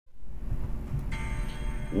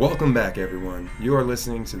Welcome back, everyone. You are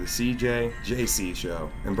listening to the CJ Show.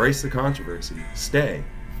 Embrace the controversy. Stay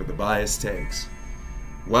for the biased takes.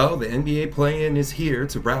 Well, the NBA play-in is here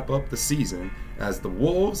to wrap up the season as the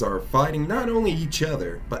Wolves are fighting not only each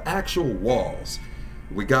other, but actual walls.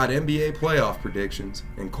 We got NBA playoff predictions,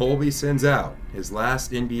 and Colby sends out his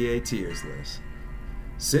last NBA tiers list.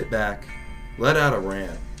 Sit back, let out a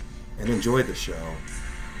rant, and enjoy the show.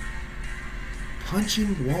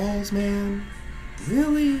 Punching walls, man?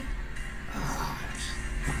 Really? Gosh.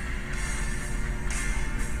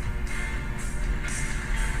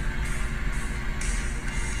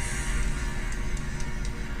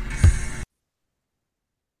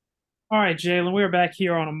 All right, Jalen, we're back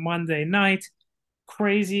here on a Monday night.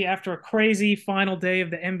 Crazy after a crazy final day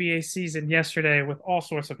of the NBA season yesterday with all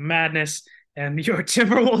sorts of madness. And your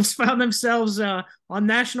Timberwolves found themselves on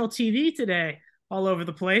national TV today, all over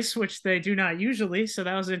the place, which they do not usually. So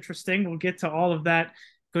that was interesting. We'll get to all of that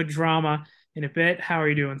good drama in a bit. How are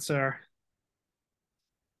you doing, sir?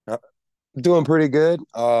 Uh, Doing pretty good.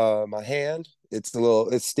 My hand, it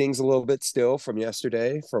stings a little bit still from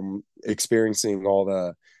yesterday, from experiencing all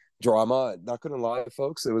the drama. Not gonna lie,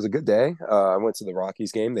 folks, it was a good day. I went to the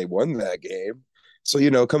Rockies game. They won that game.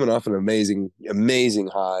 So, coming off an amazing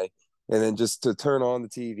high, and then just to turn on the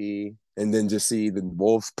TV and then just see the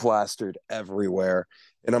Wolves plastered everywhere.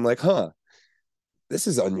 And I'm like, huh, this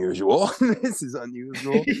is unusual. This is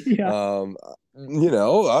unusual. Yeah. Um,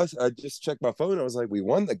 I just checked my phone. I was like, we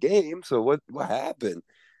won the game. So what happened?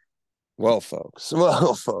 Well, folks,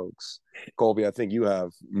 Colby, I think you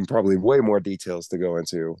have probably way more details to go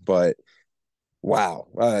into, but wow,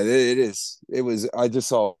 it was. I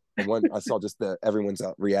saw just the everyone's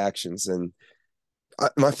reactions, and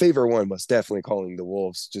my favorite one was definitely calling the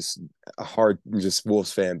Wolves just a hard, just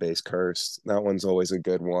Wolves fan base cursed. That one's always a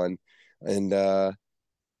good one, and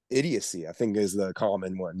idiocy, I think, is the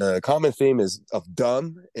common one. The common theme is of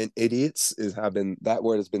dumb and idiots is having that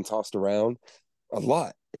word has been tossed around a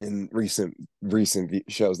lot in recent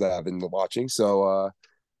shows that I've been watching. So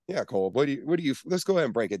yeah, Cole, what do you let's go ahead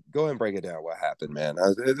and break it down. What happened, man?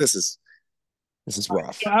 This is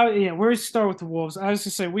rough. Yeah, we're start with the Wolves. I was to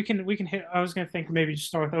say we can hit. I was gonna think maybe just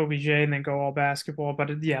start with OBJ and then go all basketball,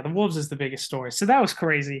 but yeah, the Wolves is the biggest story. So that was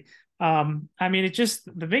crazy. I mean, it just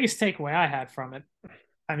the biggest takeaway I had from it.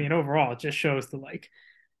 I mean, overall, it just shows the like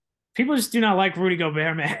people just do not like Rudy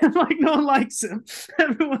Gobert, man. Like no one likes him.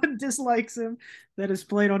 Everyone dislikes him that has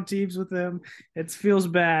played on teams with him. It feels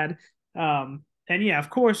bad. And yeah, of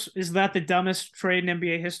course, is that the dumbest trade in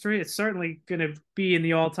NBA history? It's certainly going to be in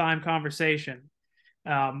the all-time conversation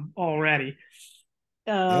already.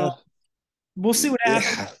 Uh, Yeah, we'll see what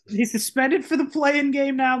happens. yeah, He's suspended for the play-in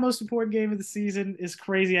game now. Most important game of the season is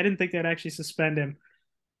crazy. I didn't think they'd actually suspend him.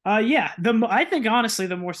 Yeah, the I think honestly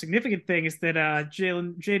the more significant thing is that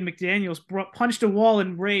Jaden McDaniels punched a wall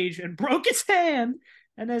in rage and broke his hand,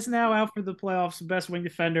 and is now out for the playoffs. Best wing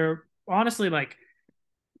defender. Honestly, like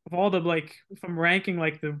of all the like, if I'm ranking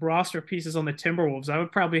like the roster pieces on the Timberwolves, I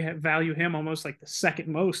would probably value him almost like the second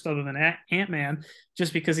most, other than Ant Man,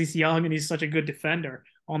 just because he's young and he's such a good defender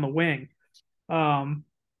on the wing. Um,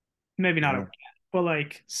 Maybe not a, yeah. but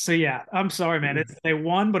like, so yeah, I'm sorry, man. They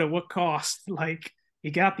won, but at what cost? Like, he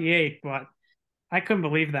got the eight, but I couldn't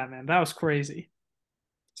believe that, man. That was crazy.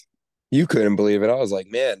 You couldn't believe it. I was like,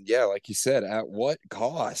 man, yeah, like you said, at what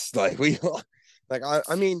cost? Like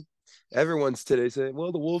I mean, everyone's today saying,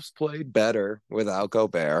 well, the Wolves played better without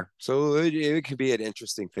Gobert, so it could be an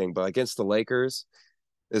interesting thing. But against the Lakers,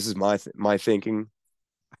 this is my thinking.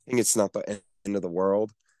 I think it's not the end of the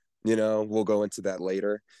world. We'll go into that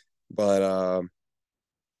later, but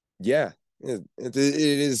yeah, it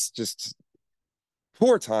is just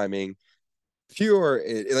poor timing.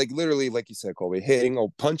 Like literally, like you said, Colby, hitting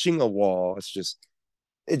or punching a wall.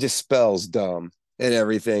 It just spells dumb and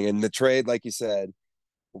everything. And the trade, like you said,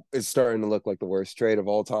 is starting to look like the worst trade of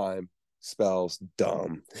all time. Spells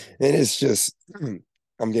dumb. And it's just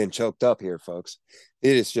I'm getting choked up here, folks.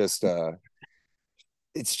 It is just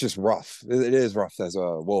it's just rough. It is rough as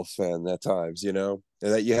a Wolves fan at times, and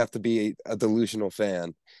that you have to be a delusional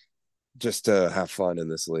fan just to have fun in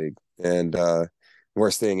this league. And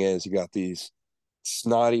worst thing is you got these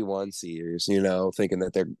snotty one seeders, thinking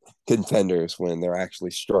that they're contenders when they're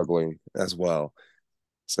actually struggling as well.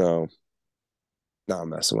 So, not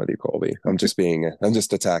messing with you, Colby. I'm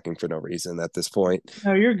just attacking for no reason at this point.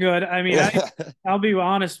 No, you're good. I mean, Yeah, I'll be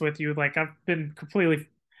honest with you. Like, I've been completely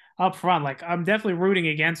upfront. Like, I'm definitely rooting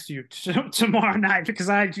against you tomorrow night because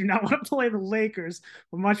I do not want to play the Lakers.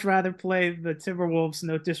 Would much rather play the Timberwolves,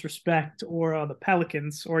 no disrespect, or the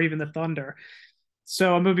Pelicans, or even the Thunder.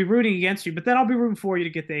 So I'm gonna be rooting against you, but then I'll be rooting for you to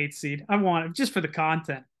get the 8th seed. I want it just for the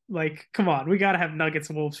content. Like, come on, we gotta have Nuggets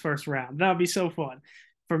Wolves first round. That would be so fun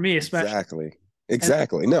for me, especially. Exactly. And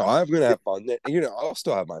Exactly. No, I'm gonna have fun. I'll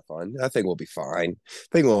still have my fun. I think we'll be fine. I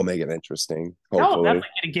think we'll make it interesting, y'all will hopefully. definitely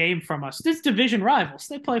get a game from us. This division rivals.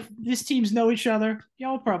 They play. These teams know each other.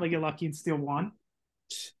 Y'all will probably get lucky and steal one.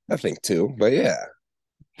 I think too. But yeah,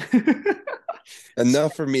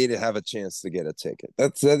 enough for me to have a chance to get a ticket.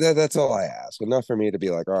 That's all I ask. Enough for me to be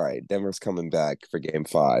like, all right, Denver's coming back for game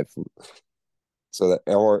 5. So that,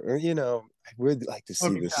 or I would like to see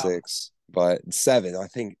Okay, the tough. 6, but 7. I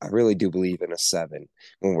think I really do believe in a 7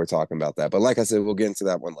 when we're talking about that. But like I said, we'll get into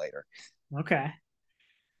that one later. Okay.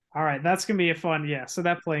 All right, that's gonna be a fun, yeah. So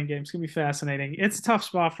that playing game's gonna be fascinating. It's a tough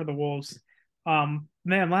spot for the Wolves. Man,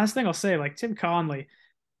 last thing I'll say, like Tim Conley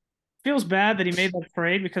feels bad that he made that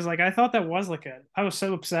trade because like I thought that was like a I was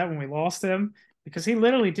so upset when we lost him because he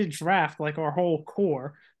literally did draft like our whole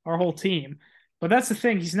core, our whole team. But that's the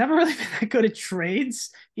thing, he's never really been that good at trades,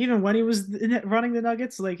 even when he was running the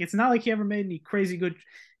Nuggets. Like it's not like he ever made any crazy good.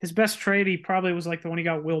 His best trade, he probably was like the one he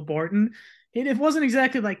got Will Barton. It wasn't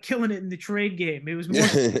exactly like killing it in the trade game. It was more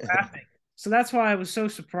so drafting. So that's why I was so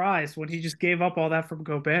surprised when he just gave up all that from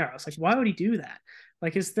Gobert. I was like, why would he do that?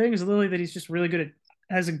 Like his thing is literally that he's just really good at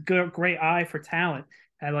has a good, great eye for talent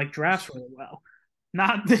and like drafts really well.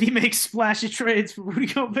 Not that he makes splashy trades for Rudy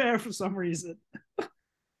Gobert for some reason.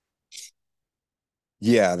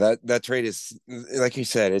 Yeah, that trade is like you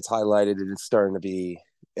said, it's highlighted and it's starting to be,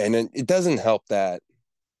 and it doesn't help that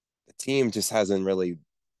the team just hasn't really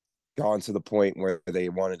gone to the point where they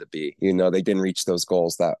wanted to be. They didn't reach those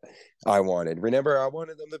goals that I wanted. Remember, I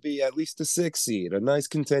wanted them to be at least a 6 seed, a nice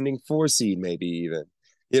contending 4 seed, maybe even.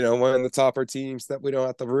 One of the topper teams that we don't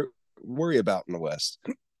have to worry about in the West.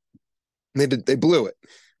 They blew it.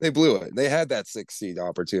 They blew it. They had that 6 seed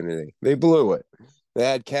opportunity. They blew it. They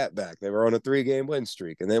had Cat back. They were on a 3-game win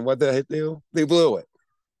streak, and then what the heck do? They blew it.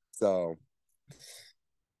 So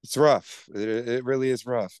it's rough. It really is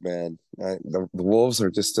rough, man. The Wolves are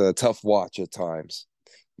just a tough watch at times,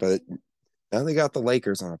 but now they got the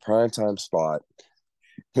Lakers on a primetime spot.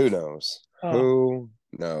 Who knows? Oh, Who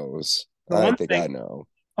knows? the I one think thing, I know.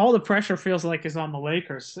 all the pressure feels like is on the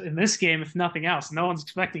Lakers in this game, if nothing else. No one's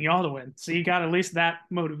expecting y'all to win, so you got at least that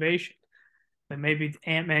motivation. Then maybe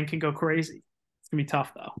Ant Man can go crazy. It's gonna be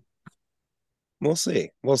tough though. We'll see.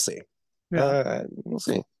 We'll see. Yeah. We'll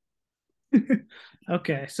see.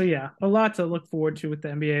 Okay, so yeah, a lot to look forward to with the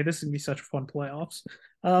NBA. This is gonna be such fun playoffs.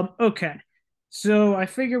 Okay, so I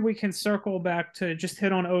figure we can circle back to just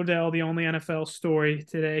hit on Odell, the only NFL story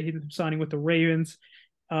today. He's signing with the Ravens.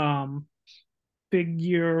 Um, Big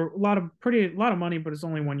year, a lot of money, but it's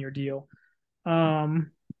only 1 year deal.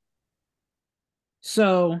 Um,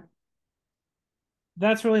 so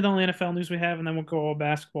that's really the only NFL news we have, and then we'll go all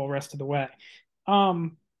basketball rest of the way.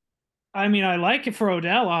 Um, I mean, I like it for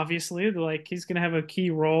Odell, obviously. Like he's gonna have a key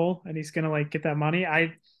role and he's gonna like get that money.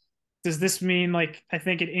 I Does this mean like I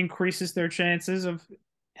think it increases their chances of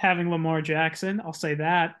having Lamar Jackson? I'll say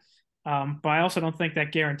that. But I also don't think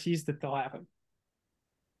that guarantees that they'll have him.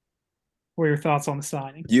 What are your thoughts on the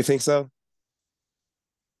signing? You think so?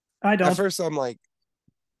 I At don't. first, I'm like,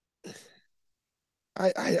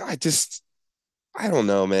 I just, I don't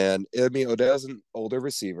know, man. I mean, Odell's an older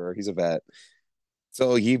receiver. He's a vet.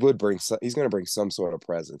 So he's going to bring some sort of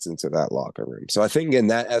presence into that locker room. So I think in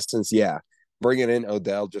that essence, yeah, bringing in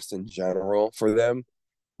Odell just in general for them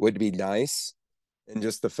would be nice. And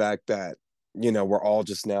just the fact that, we're all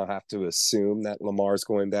just now have to assume that Lamar's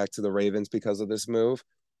going back to the Ravens because of this move.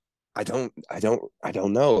 I don't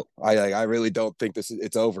know. I really don't think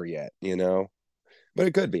it's over yet. But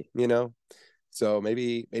it could be. So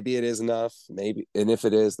maybe it is enough. Maybe, and if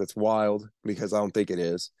it is, that's wild because I don't think it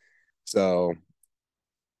is. So,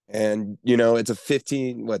 and it's a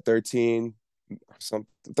 13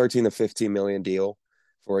 to 15 million deal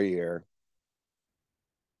for a year.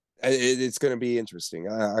 It's going to be interesting.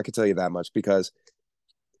 I can tell you that much because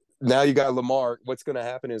now you got Lamar. What's going to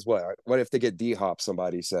happen is what if they get D Hop?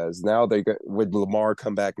 Somebody says now would Lamar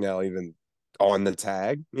come back now even on the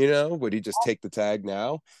tag? Would he just take the tag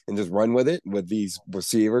now and just run with it with these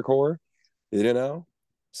receiver core?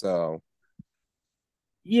 So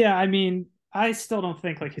Yeah, I mean, I still don't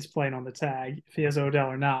think like he's playing on the tag if he has Odell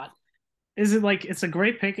or not. Is it like it's a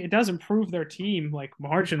great pick? It does improve their team like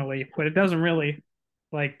marginally, but it doesn't really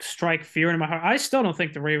like strike fear in my heart. I still don't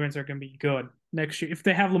think the Ravens are going to be good next year if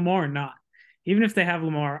they have Lamar or not. Even if they have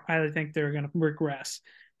Lamar, I think they're going to regress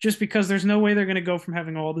just because there's no way they're going to go from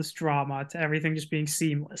having all this drama to everything just being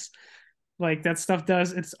seamless. Like that stuff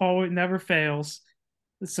does, it's always never fails.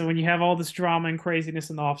 So when you have all this drama and craziness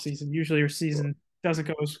in the offseason, usually your season doesn't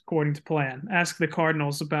go according to plan. Ask the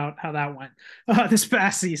Cardinals about how that went this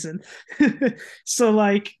past season. So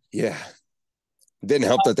like, Yeah. Didn't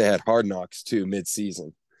help that they had Hard Knocks too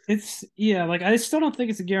mid-season. it's yeah, like I still don't think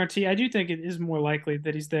it's a guarantee. I do think it is more likely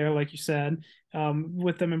that he's there, like you said,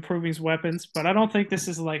 with them improving his weapons, but I don't think this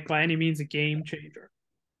is like by any means a game changer.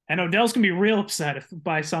 And Odell's gonna be real upset if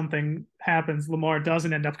by something happens, Lamar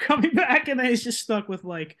doesn't end up coming back, and then he's just stuck with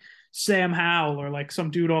like Sam Howell or like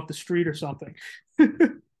some dude off the street or something,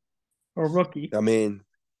 or rookie. I mean,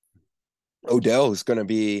 Odell is going to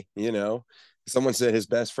be, someone said his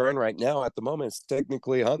best friend right now at the moment is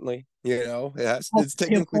technically Huntley. It's Yeah,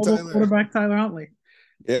 technically Pro Bowl Tyler. quarterback Tyler Huntley.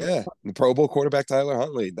 Yeah, the Pro Bowl quarterback Tyler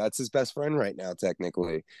Huntley. That's his best friend right now,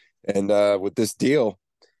 technically. And with this deal,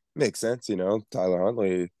 makes sense. Tyler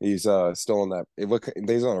Huntley. He's still on that.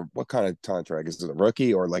 He's on what kind of contract? Is it a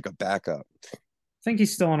rookie or like a backup? I think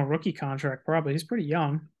he's still on a rookie contract. Probably he's pretty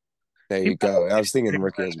young. There He you go. I was thinking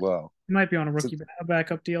rookie as well. might be on a So, rookie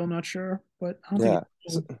backup deal. I'm not sure, but I don't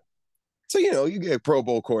think. yeah. So, you get Pro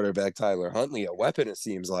Bowl quarterback Tyler Huntley, a weapon, it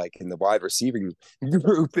seems like, in the wide receiving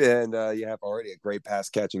group. And you have already a great pass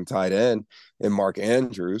catching tight end in Mark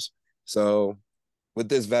Andrews. So, with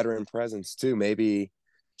this veteran presence, too,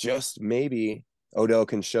 just maybe, Odell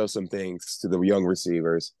can show some things to the young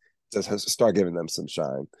receivers to start giving them some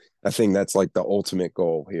shine. I think that's like the ultimate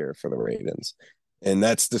goal here for the Ravens. And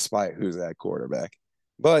that's despite who's at quarterback.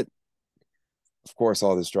 But, of course,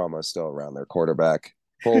 all this drama is still around their quarterback.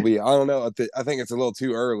 Colby, I don't know. I think it's a little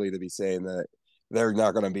too early to be saying that they're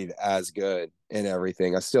not going to be as good in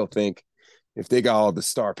everything. I still think if they got all the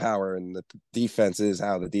star power and the defense is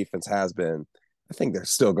how the defense has been, I think they're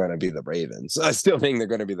still going to be the Ravens. I still think they're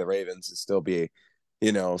going to be the Ravens and still be,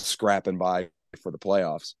 scrapping by for the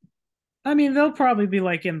playoffs. I mean, they'll probably be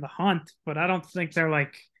like in the hunt, but I don't think they're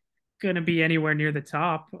like going to be anywhere near the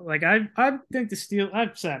top. Like I think the Steelers.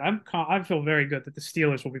 I've said I feel very good that the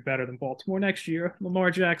Steelers will be better than Baltimore next year,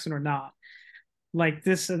 Lamar Jackson or not. Like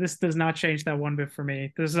this does not change that one bit for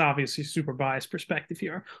me. This is obviously super biased perspective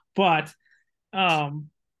here, but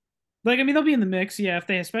like I mean they'll be in the mix, yeah.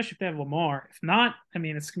 Especially if they have Lamar. If not, I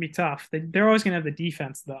mean it's gonna be tough. They're always gonna have the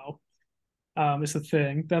defense though. Is the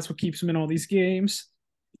thing. That's what keeps them in all these games.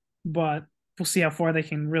 But we'll see how far they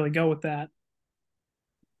can really go with that.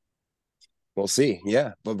 We'll see.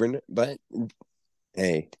 Yeah, but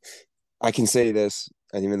hey, I can say this,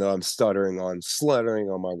 and even though I'm sluttering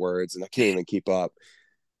on my words, and I can't even keep up.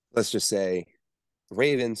 Let's just say,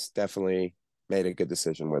 Ravens definitely made a good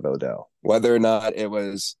decision with Odell. Whether or not it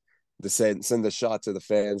was to send the shot to the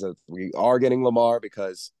fans that we are getting Lamar,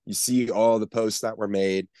 because you see all the posts that were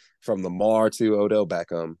made from Lamar to Odell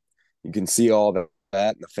Beckham. You can see all that,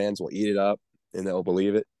 and the fans will eat it up and they'll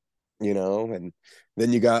believe it, and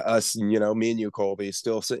then you got us, me and you, Colby,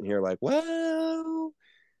 still sitting here like, well,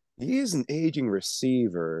 he is an aging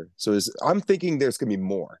receiver. So I'm thinking there's going to be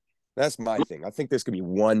more. That's my thing. I think there's going to be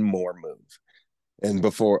one more move. And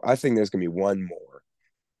I think there's going to be one more.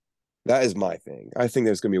 That is my thing. I think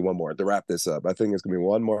there's going to be one more. To wrap this up, I think there's going to be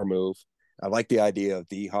one more move. I like the idea of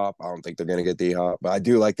D-Hop. I don't think they're going to get D-Hop, but I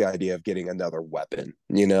do like the idea of getting another weapon.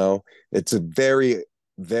 It's a very,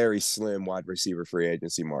 very slim wide receiver free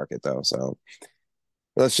agency market, though. So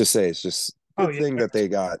let's just say it's just a good thing that they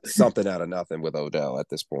got something out of nothing with Odell at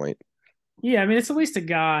this point. Yeah, I mean it's at least a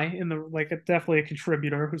guy in the definitely a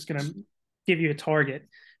contributor who's going to give you a target.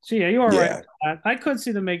 So yeah, you are right. I could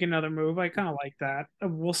see them make another move. I kind of like that.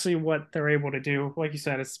 We'll see what they're able to do. Like you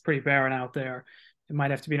said, it's pretty barren out there. It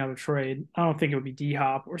might have to be another trade. I don't think it would be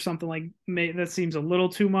D-Hop or something like that. Seems a little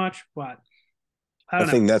too much, but I don't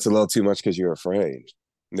know. think that's a little too much because you're afraid.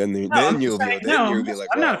 Then you'll be like,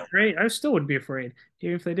 I'm not afraid. I still would be afraid,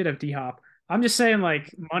 even if they did have D-Hop. I'm just saying,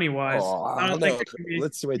 like money wise, I don't think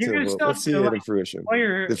let's wait till let's see it in fruition.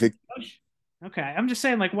 Okay, I'm just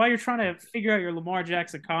saying, like, while you're trying to figure out your Lamar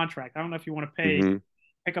Jackson contract, I don't know if you want to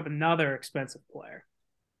pick up another expensive player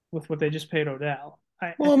with what they just paid Odell.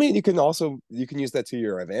 I mean, you can use that to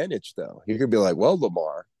your advantage, though. You could be like, well,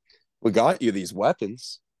 Lamar, we got you these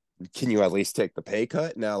weapons. Can you at least take the pay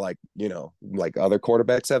cut now? Like other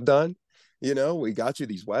quarterbacks have done. We got you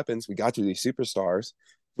these weapons. We got you these superstars.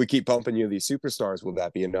 If we keep pumping you these superstars, will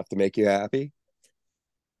that be enough to make you happy?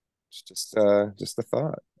 It's just a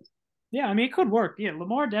thought. Yeah, I mean, it could work. Yeah,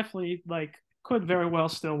 Lamar definitely could very well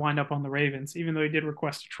still wind up on the Ravens, even though he did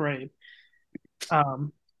request a trade.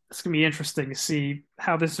 It's gonna be interesting to see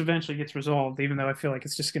how this eventually gets resolved, even though I feel like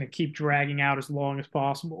it's just gonna keep dragging out as long as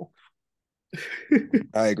possible.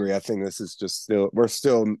 I agree. I think this is just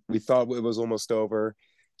we thought it was almost over.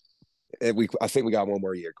 I think we got one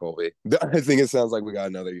more year, Colby. I think it sounds like we got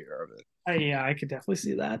another year of it. Yeah, I could definitely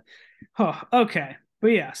see that. Oh, okay. But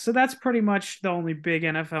yeah, so that's pretty much the only big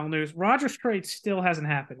NFL news. Rogers trade still hasn't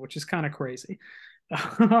happened, which is kind of crazy.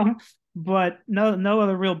 Um, but no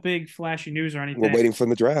other real big flashy news or We're anything. waiting for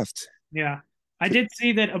the draft. Yeah. I did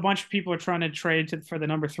see that a bunch of people are trying to trade for the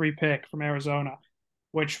number 3 pick from Arizona,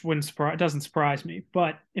 which doesn't surprise me.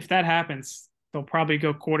 But if that happens, they'll probably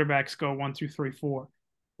go quarterbacks go 1, 2, 3, 4,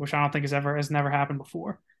 which I don't think has never happened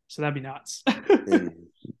before. So that'd be nuts. And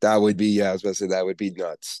that would be, yeah, I was about to say that would be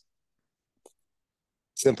nuts.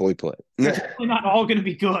 Simply put. They're definitely not all going to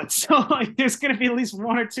be good. So like, there's going to be at least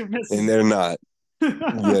 1 or 2 misses. And they're not.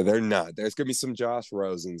 Yeah, they're not. There's gonna be some Josh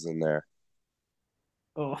Rosens in there.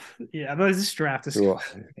 Oh yeah, but this draft is Cool.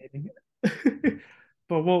 fascinating.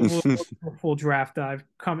 But we'll full draft dive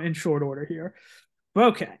come in short order here. But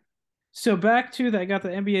okay, so back to that. I got the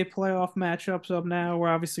NBA playoff matchups up now. We're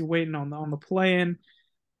obviously waiting on the play-in.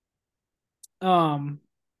 Um,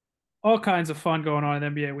 all kinds of fun going on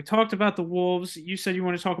in the NBA. We talked about the Wolves. You said you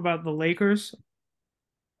want to talk about the Lakers.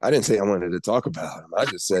 I didn't say I wanted to talk about him. I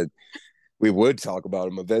just said we would talk about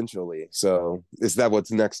him eventually. So is that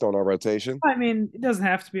what's next on our rotation? I mean, it doesn't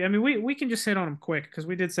have to be. I mean, we can just hit on them quick because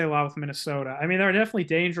we did say a lot with Minnesota. I mean, they're definitely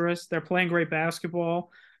dangerous. They're playing great basketball.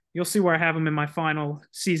 You'll see where I have them in my final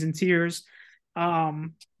season tiers.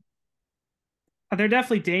 Um, they're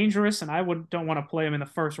definitely dangerous, and I don't want to play them in the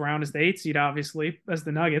first round as the 8 seed, obviously, as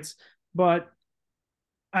the Nuggets. But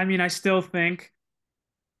I mean, I still think,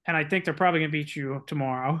 and I think they're probably going to beat you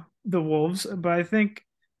tomorrow, the Wolves. But I think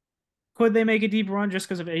could they make a deep run just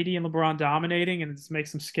because of AD and LeBron dominating and it just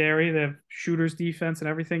makes them scary? They have shooters defense and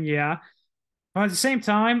everything. Yeah. But at the same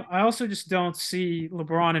time, I also just don't see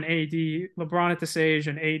LeBron and AD, LeBron at this age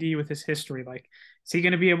and AD with his history. Like, is he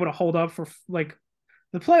going to be able to hold up for like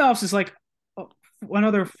the playoffs is like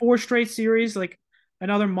another 4 straight series, like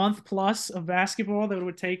another month plus of basketball that it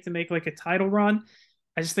would take to make like a title run.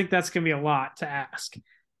 I just think that's going to be a lot to ask.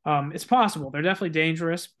 It's possible. They're definitely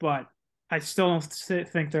dangerous, but I still don't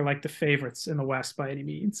think they're like the favorites in the West by any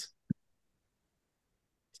means.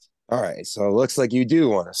 All right, so it looks like you do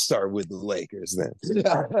want to start with the Lakers then.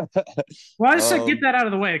 Well, I just said get that out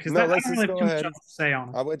of the way because no, I let's don't just really have go too much ahead. else to say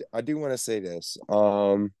on them. I do want to say this.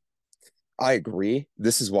 I agree.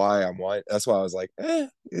 This is why I'm white. That's why I was like,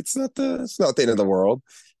 it's not the end of the world.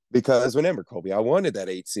 Because remember, Colby, I wanted that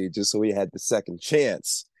 8 seed just so we had the second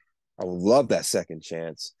chance. I would love that second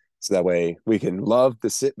chance. So that way we can love to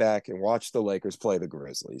sit back and watch the Lakers play the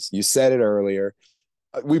Grizzlies. You said it earlier.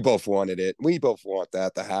 We both wanted it. We both want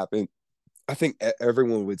that to happen. I think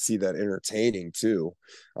everyone would see that entertaining too.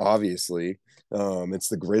 Obviously, it's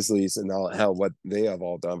the Grizzlies and all hell what they have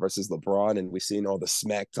all done versus LeBron, and we've seen all the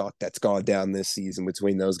smack talk that's gone down this season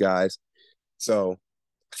between those guys. So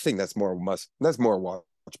I think that's more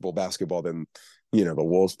watchable basketball than the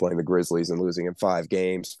Wolves playing the Grizzlies and losing in 4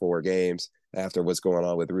 games after what's going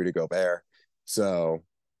on with Rudy Gobert. So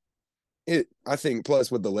I think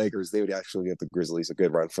plus with the Lakers, they would actually give the Grizzlies a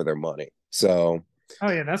good run for their money. So Oh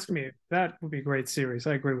yeah, that would be a great series.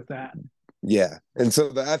 I agree with that. yeah, and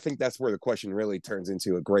so I think that's where the question really turns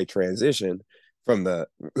into a great transition from the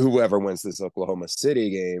whoever wins this Oklahoma City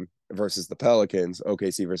game versus the Pelicans,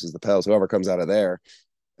 OKC versus the Pels, whoever comes out of there.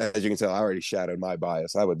 As you can tell, I already shadowed my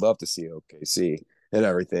bias. I would love to see OKC and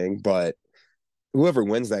everything, but whoever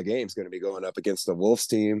wins that game is going to be going up against the Wolves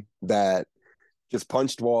team that just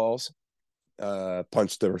punched walls,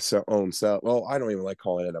 punched their own self. Well, I don't even like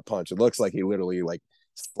calling it a punch. It looks like he literally like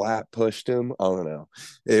slap pushed him. I don't know.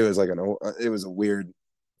 It was like it was a weird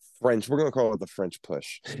French. We're gonna call it the French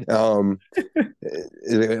push.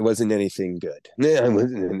 It wasn't anything good. Yeah, it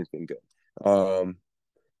wasn't anything good.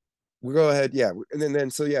 We go ahead, yeah, and then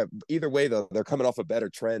so yeah. Either way, though, they're coming off of better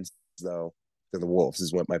trends though than the Wolves.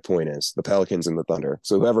 Is what my point is. The Pelicans and the Thunder.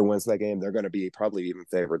 So whoever wins that game, they're going to be probably even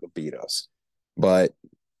favored to beat us. But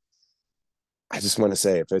I just want to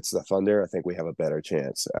say, if it's the Thunder, I think we have a better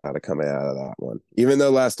chance out of coming out of that one. Even though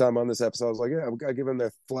last time on this episode, I was like, yeah, we got to give them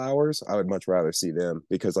their flowers. I would much rather see them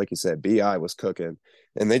because, like you said, BI was cooking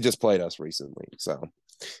and they just played us recently. So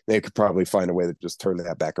they could probably find a way to just turn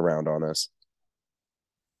that back around on us.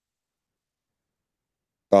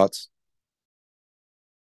 Thoughts?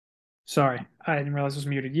 Sorry, I didn't realize it was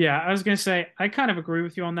muted. Yeah, I was gonna say I kind of agree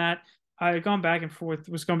with you on that. I gone back and forth,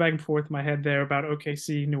 was going back and forth in my head there about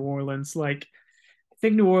OKC, New Orleans. Like, I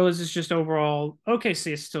think New Orleans is just overall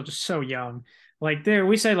OKC is still just so young. Like there,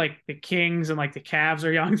 we say like the Kings and like the Cavs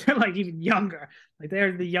are young. They're like even younger. Like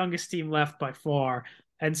they're the youngest team left by far.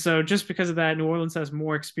 And so just because of that, New Orleans has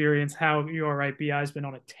more experience. How you are right, Bi's been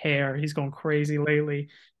on a tear. He's going crazy lately.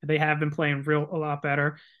 They have been playing a lot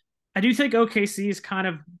better. I do think OKC is kind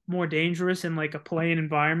of more dangerous in like a playing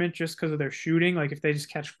environment just because of their shooting. Like if they just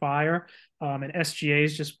catch fire, and SGA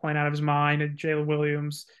is just playing out of his mind, and Jalen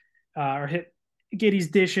Williams are hit Giddy's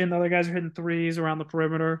dishing, the other guys are hitting threes around the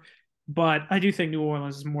perimeter. But I do think New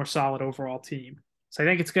Orleans is a more solid overall team. So I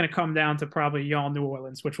think it's going to come down to probably y'all New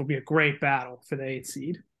Orleans, which will be a great battle for the 8th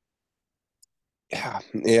seed.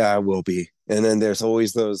 Yeah, I will be. And then there's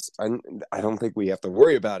always those. I don't think we have to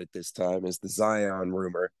worry about it this time. Is the Zion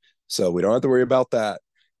rumor, so we don't have to worry about that.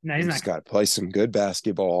 No, We he's just not. got to play some good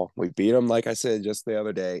basketball. We beat them, like I said just the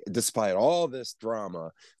other day. Despite all this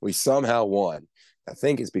drama, we somehow won. I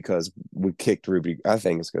think it's because we kicked Rudy. I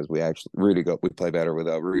think it's because we play better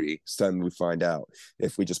without Rudy. It's time we find out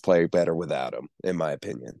if we just play better without him, in my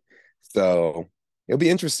opinion. So it'll be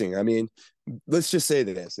interesting. I mean, let's just say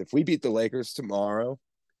this: if we beat the Lakers tomorrow,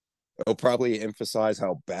 it'll probably emphasize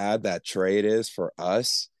how bad that trade is for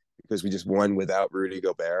us because we just won without Rudy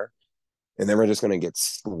Gobert. And then we're just going to get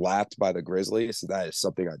slapped by the Grizzlies. So that is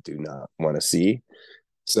something I do not want to see.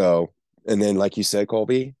 So, and then, like you said,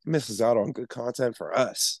 Colby misses out on good content for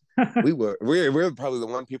us. We're probably the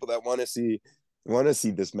one people that want to see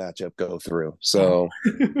this matchup go through. So,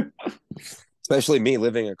 especially me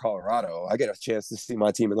living in Colorado, I get a chance to see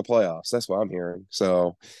my team in the playoffs. That's what I'm hearing.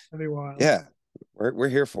 So, That'd be wild. yeah, we're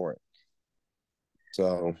here for it.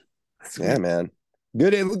 So, That's yeah, good. man,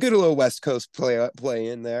 good little West Coast play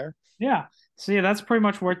in there. Yeah. So yeah, that's pretty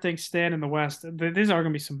much where things stand in the West. These are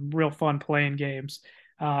going to be some real fun playing games,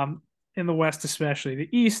 um, in the West especially. The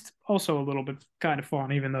East also a little bit kind of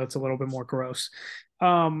fun, even though it's a little bit more gross.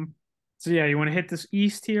 Um, so yeah, you want to hit this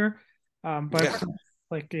East here, but Yeah,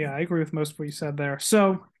 like yeah, I agree with most of what you said there. So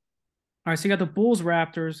all right, so you got the Bulls,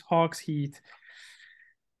 Raptors, Hawks, Heat.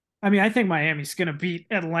 I mean, I think Miami's going to beat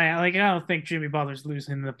Atlanta. Like, I don't think Jimmy Butler's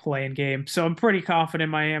losing the playing game. So I'm pretty confident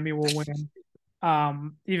Miami will win.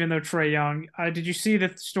 Even though Trae Young, did you see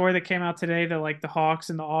the story that came out today that like the Hawks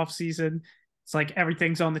in the offseason, it's like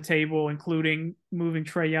everything's on the table, including moving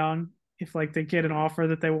Trae Young if like they get an offer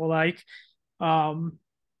that they will like. Um,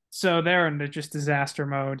 so they're in the just disaster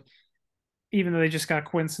mode, even though they just got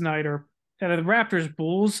Quinn Snyder. And the Raptors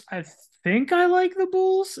Bulls, I think I like the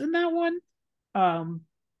Bulls in that one. Um,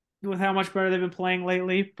 with how much better they've been playing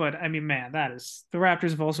lately. But I mean, man, that is the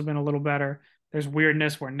Raptors have also been a little better. There's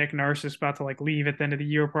weirdness where Nick Nurse is about to like leave at the end of the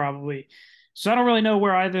year probably. So I don't really know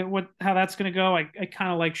where either what how that's going to go. I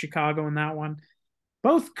kind of like Chicago in that one.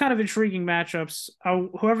 Both kind of intriguing matchups.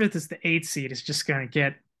 Whoever is the 8th seed is just going to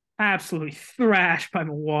get absolutely thrashed by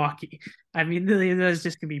Milwaukee. I mean, that's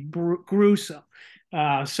just going to be gruesome.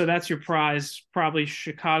 So that's your prize. Probably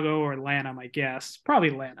Chicago or Atlanta, my guess. Probably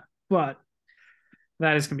Atlanta, but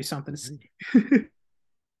that is going to be something to see.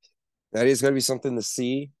 that is going to be something to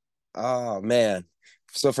see. Oh man!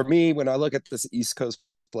 So for me, when I look at this East Coast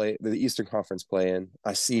play, the Eastern Conference play-in,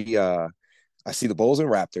 I see the Bulls and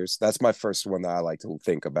Raptors. That's my first one that I like to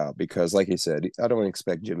think about because, like you said, I don't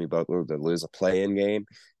expect Jimmy Butler to lose a play-in game.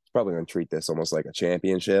 He's probably going to treat this almost like a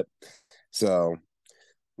championship. So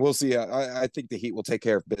we'll see. I think the Heat will take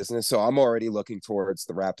care of business. So I'm already looking towards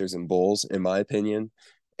the Raptors and Bulls, in my opinion.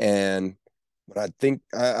 And but I think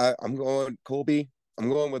I'm going Colby. I'm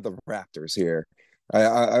going with the Raptors here.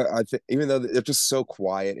 I think even though they're just so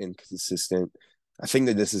quiet and consistent, I think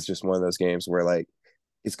that this is just one of those games where like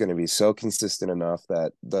it's going to be so consistent enough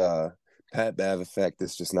that the Pat Bev effect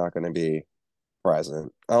is just not going to be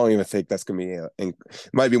present. I don't even think that's going to be it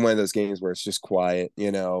might be one of those games where it's just quiet. I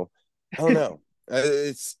don't know.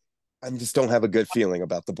 It's I just don't have a good feeling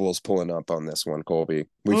about the Bulls pulling up on this one, Colby.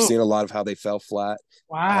 We've Oh, seen a lot of how they fell flat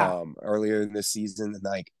wow. earlier in this season, and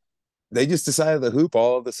like they just decided to hoop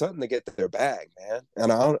all of a sudden to get their bag, man.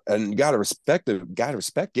 And you gotta respect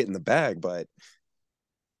getting the bag, but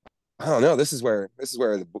I don't know. This is where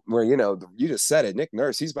you just said it. Nick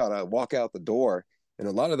Nurse, he's about to walk out the door, and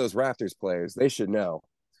a lot of those Raptors players, they should know.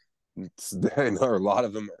 There are a lot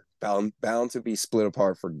of them are bound to be split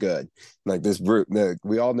apart for good. Like this group,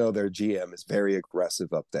 we all know their GM is very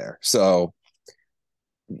aggressive up there, so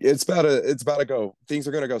it's about to go. Things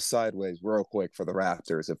are going to go sideways real quick for the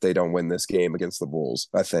Raptors if they don't win this game against the Bulls.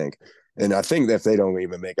 I think, and I think that if they don't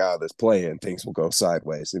even make out of this play-in, things will go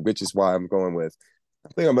sideways. Which is why I'm going with. I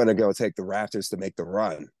think I'm going to go take the Raptors to make the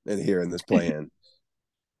run here in this play-in.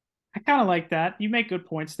 I kind of like that. You make good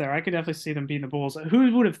points there. I could definitely see them beating the Bulls.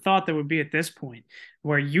 Who would have thought that would be at this point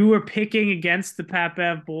where you were picking against the Pat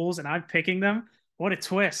Bev Bulls and I'm picking them? What a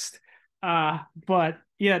twist. But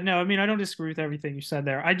yeah, no, I mean, I don't disagree with everything you said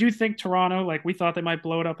there. I do think Toronto, like we thought they might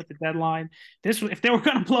blow it up at the deadline. If they were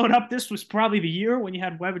going to blow it up, this was probably the year when you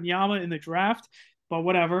had Webb and Yama in the draft. But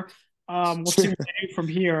whatever. We'll see what they do from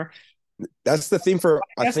here. That's the theme for,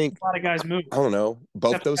 I I guess think, a lot of guys move. I don't know,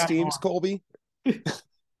 both Except those Scotty teams, Barnes. Colby.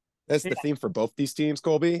 That's Yeah. the theme for both these teams,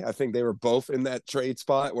 Colby. I think they were both in that trade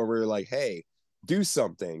spot where we were like, hey, do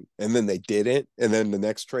something. And then they didn't. And then the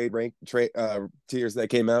next tiers that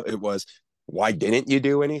came out, it was, why didn't you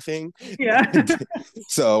do anything? Yeah.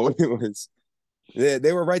 So it was,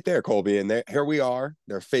 they were right there, Colby. And here we are.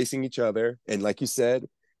 They're facing each other. And like you said,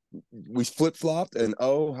 we flip flopped. And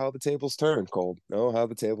oh, how the tables turned, Cole. Oh, how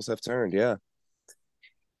the tables have turned. Yeah.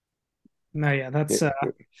 No, yeah,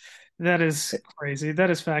 It, that is crazy. That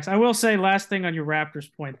is facts. I will say, last thing on your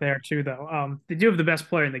Raptors point there too, though. They do have the best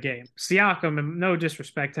player in the game, Siakam. And no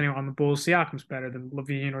disrespect to anyone on the Bulls, Siakam's better than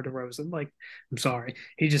Levine or DeRozan. Like, I'm sorry,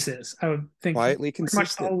 he just is. I would think quietly pretty much the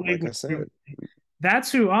consistent, whole league like I would agree said. with me.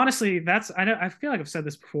 That's who, honestly. That's I know. I feel like I've said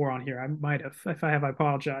this before on here. I might have. If I have, I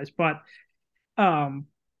apologize. But um,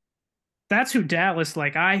 that's who Dallas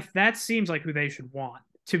like. That seems like who they should want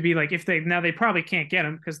to be like. If they probably can't get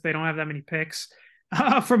him because they don't have that many picks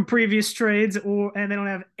from previous trades, and they don't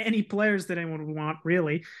have any players that anyone would want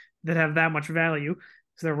really that have that much value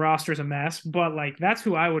because their roster's a mess. But like that's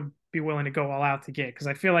who I would be willing to go all out to get because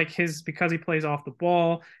I feel like because he plays off the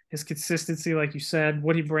ball, his consistency, like you said,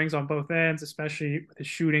 what he brings on both ends, especially with his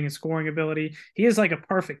shooting and scoring ability, he is like a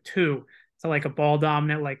perfect two to like a ball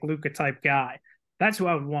dominant like Luka type guy. That's who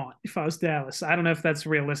I would want if I was Dallas. I don't know if that's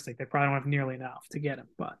realistic. They probably don't have nearly enough to get him,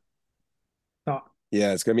 but thought.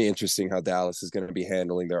 Yeah, it's going to be interesting how Dallas is going to be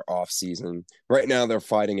handling their offseason. Right now, they're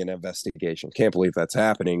fighting an investigation. Can't believe that's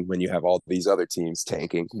happening when you have all these other teams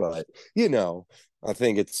tanking. But, I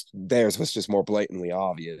think theirs was just more blatantly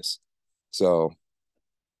obvious. So,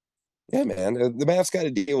 yeah, man, the Mavs got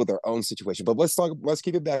to deal with their own situation. But let's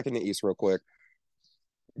keep it back in the East real quick.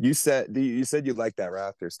 You said you like that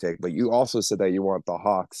Raptors take, but you also said that you want the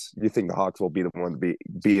Hawks. You think the Hawks will be the one to be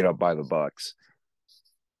beat up by the Bucks.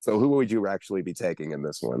 So who would you actually be taking in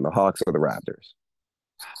this one, the Hawks or the Raptors,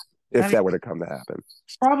 if that were to come to happen?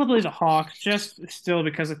 Probably the Hawks, just still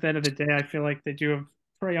because at the end of the day, I feel like they do have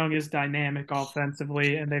Trae Young is dynamic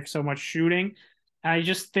offensively, and they have so much shooting. I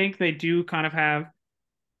just think they do kind of have,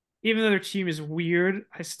 even though their team is weird,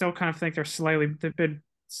 I still kind of think they've been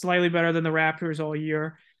slightly better than the Raptors all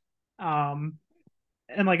year. And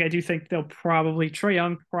like I do think Trae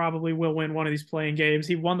Young probably will win one of these playing games.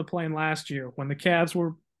 He won the playing last year when the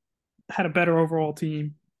Cavs had a better overall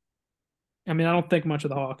team. I mean, I don't think much of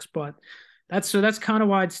the Hawks, but that's kind of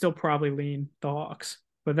why I'd still probably lean the Hawks.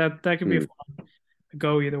 But that could be a fun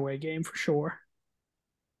go either way game for sure.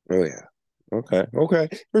 Oh yeah. Okay.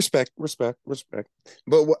 Respect.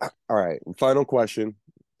 But all right. Final question: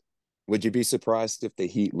 would you be surprised if the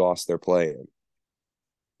Heat lost their play-in?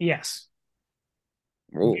 Yes.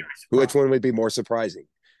 Which one would be more surprising?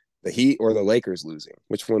 The Heat or the Lakers losing?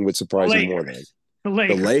 Which one would surprise you more than? The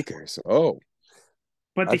Lakers. The Lakers. Oh.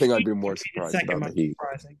 But I think I'd be more surprised about the Heat.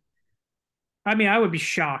 Surprising. I mean, I would be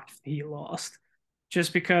shocked if the Heat lost.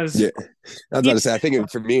 Just because. Yeah. I was about to say, I think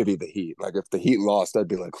for me, it'd be the Heat. Like, if the Heat lost, I'd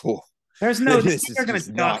be like, cool. There's no. This is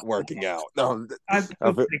just not working out. No.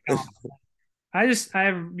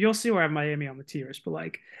 You'll see where I have Miami on the tiers, but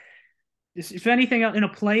like, if anything, in a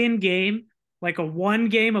play-in game, like a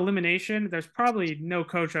one-game elimination, there's probably no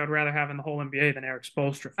coach I'd rather have in the whole NBA than Eric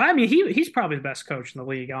Spoelstra. I mean, he's probably the best coach in the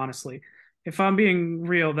league, honestly. If I'm being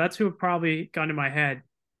real, that's who would probably gone to my head.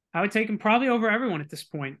 I would take him probably over everyone at this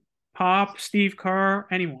point. Pop, Steve Kerr,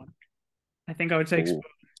 anyone. I think I would take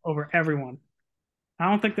over everyone. I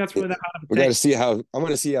don't think that's really that hard of a take. I want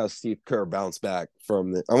to see how Steve Kerr bounced back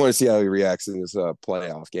from I want to see how he reacts in this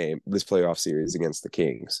playoff series against the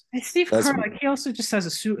Kings. And Steve Kerr, like he also just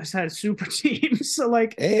has had a super team. So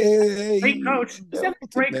like, great coach. He's a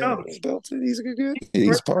great coach. He's built it. He's a good.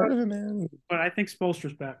 He's part of it, man. But I think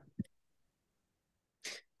Spoelstra's back.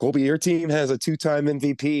 Colby, your team has a 2-time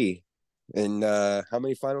MVP. And how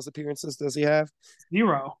many finals appearances does he have?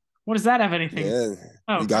 0. What does that have anything?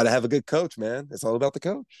 Yeah, you got to have a good coach, man. It's all about the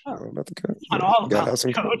coach. All about the coach. Not all about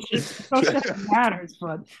the coach. Coach matters,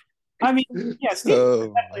 but I mean, yeah,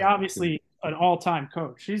 Steve's obviously an all-time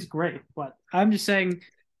coach. He's great, but I'm just saying,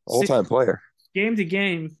 all-time player, game to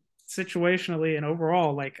game, situationally and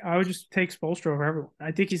overall, like I would just take Spoelstra over everyone.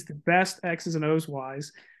 I think he's the best X's and O's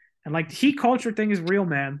wise, and like the Heat culture thing is real,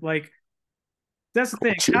 man. Like. That's the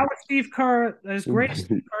thing. How was Steve Kerr, as great as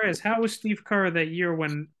Steve Kerr is, how was Steve Kerr that year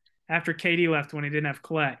after KD left when he didn't have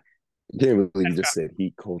Clay? I can't believe you just said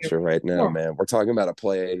Heat culture right now, man. We're talking about a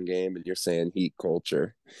play-in game and you're saying Heat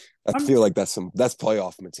culture. I feel like that's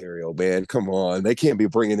playoff material, man. Come on. They can't be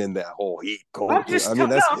bringing in that whole Heat culture. I'm just saying.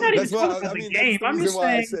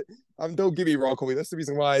 Don't get me wrong, Colby. That's the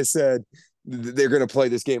reason why I said they're going to play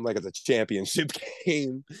this game like it's a championship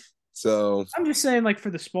game. So I'm just saying, like, for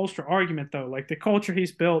the Spoelstra argument, though, like the culture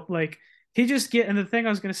he's built, like and the thing I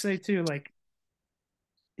was gonna say too, like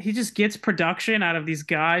he just gets production out of these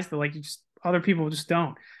guys that like other people just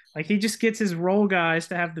don't. Like he just gets his role guys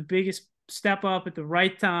to have the biggest step up at the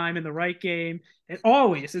right time in the right game. And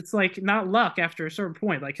always, it's like not luck after a certain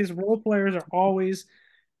point. Like his role players are always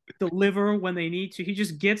deliver when they need to. He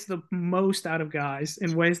just gets the most out of guys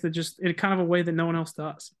in ways that just in kind of a way that no one else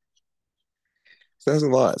does. says a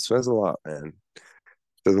lot. Says a lot, man.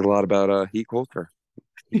 Says a lot about Heat culture.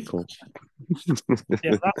 Heat culture.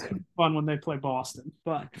 Yeah, that's fun when they play Boston.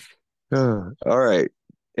 But All right.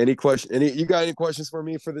 Any question? You got any questions for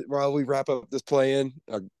me for the while we wrap up this play in?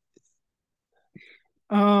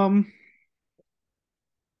 um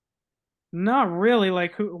not really.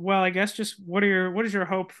 Like who well, I guess just what is your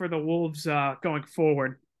hope for the Wolves going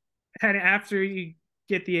forward? And after you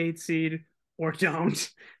get the 8th seed or don't,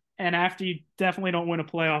 and after you definitely don't win a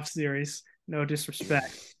playoff series, no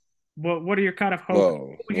disrespect. What are your kind of hope? Whoa,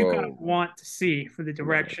 What would you kind of whoa, want to see for the whoa.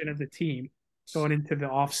 direction of the team going into the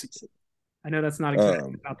offseason? I know that's not exactly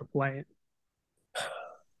Um, about the play.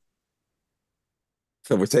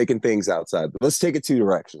 so we're taking things outside. Let's take it two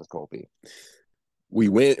directions, Colby. We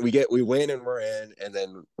win and we're in, and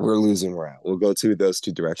then we're losing, we're out. We'll go to those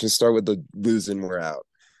two directions. Start with the losing, we're out.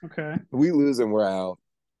 Okay. We lose and we're out.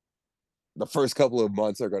 The first couple of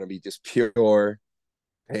months are going to be just pure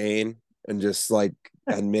pain and just like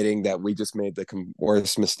admitting that we just made the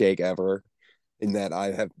worst mistake ever, in that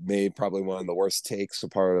I have made probably one of the worst takes, a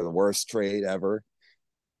part of the worst trade ever,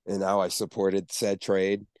 and how I supported said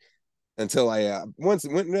trade until I once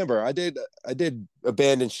remember I did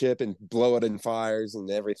abandon ship and blow it in fires and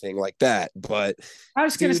everything like that. But I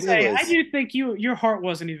was gonna dude, it say, I was do think your heart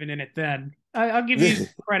wasn't even in it then. I'll give you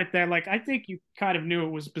credit there. Like I think you kind of knew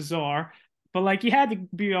it was bizarre, but like you had to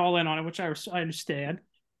be all in on it, which I understand.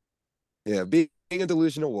 yeah, being a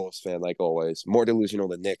delusional Wolves fan, like always, more delusional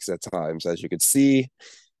than Knicks at times, as you could see.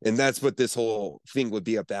 And that's what this whole thing would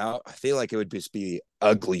be about. I feel like it would just be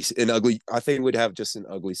ugly, an ugly. I think we'd have just an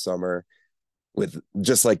ugly summer with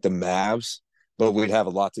just like the Mavs, but we'd have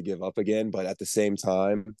a lot to give up again. But at the same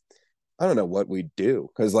time, I don't know what we'd do,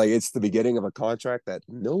 because like it's the beginning of a contract that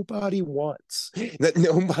nobody wants. That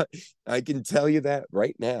nobody, I can tell you that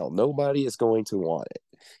right now, nobody is going to want it.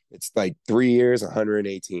 It's like 3 years,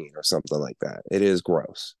 118 or something like that. It is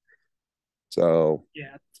gross. So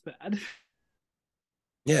Yeah, it's bad.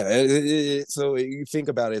 yeah, so you think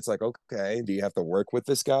about it, it's like, okay, do you have to work with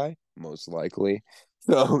this guy? Most likely.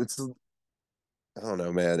 So it's I don't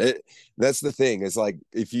know, man. That's the thing. It's like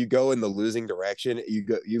if you go in the losing direction,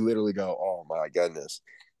 you literally go, oh my goodness.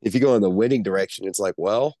 If you go in the winning direction, it's like,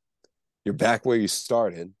 well, you're back where you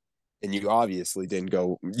started, and you obviously didn't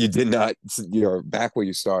go. You did not. You're back where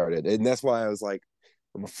you started, and that's why I was like,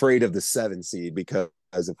 I'm afraid of the 7 seed, because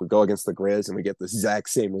if we go against the Grizz and we get the exact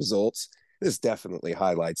same results, this definitely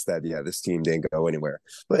highlights that yeah, this team didn't go anywhere.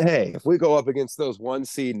 But hey, if we go up against those 1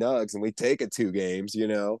 seed Nugs and we take it 2 games,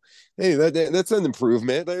 hey, that's an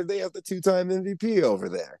improvement. They have the 2-time MVP over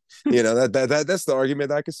there. That's the argument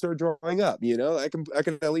that I can start drawing up. I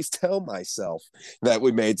can at least tell myself that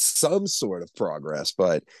we made some sort of progress.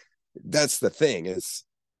 But that's the thing, is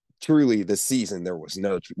truly this season there was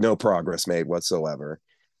no progress made whatsoever.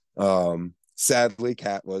 Sadly,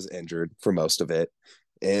 Cat was injured for most of it,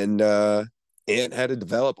 and Ant had to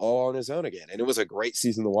develop all on his own again. And it was a great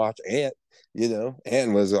season to watch. Ant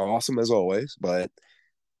was awesome as always. But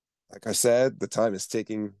like I said, the time is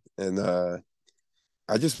ticking, and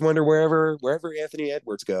I just wonder wherever Anthony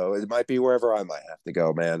Edwards go, it might be wherever I might have to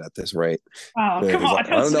go, man. At this rate, Oh, come because on. I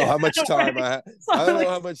don't know how much time It's I only don't know like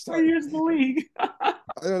how much 4 time. years in the league. I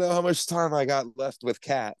don't know how much time I got left with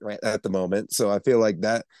Cat right at the moment. So I feel like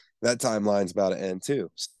that timeline's about to end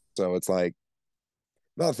too. So it's like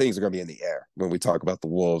a lot of things are going to be in the air when we talk about the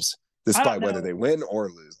Wolves, I don't despite whether know. they win or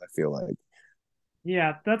lose. I feel like.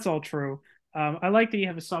 Yeah, that's all true. I like that you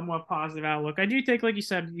have a somewhat positive outlook. I do think, like you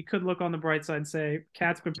said, you could look on the bright side and say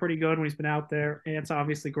Cat's been pretty good when he's been out there. Ant's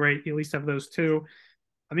obviously great. You at least have those two.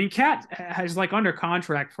 I mean, Cat has like under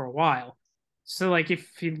contract for a while. So like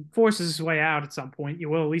if he forces his way out at some point, you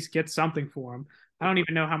will at least get something for him. I don't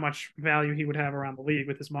even know how much value he would have around the league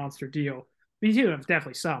with his monster deal. I mean, he would have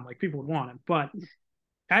definitely some, like people would want him. But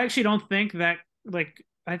I actually don't think that like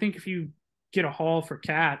I think if you get a haul for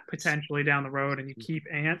Cat potentially down the road and you keep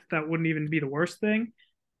Ant, that wouldn't even be the worst thing.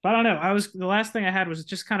 But I don't know. The last thing I had was it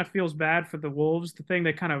just kind of feels bad for the Wolves, the thing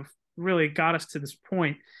that kind of really got us to this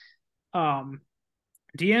point. Um,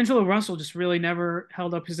 D'Angelo Russell just really never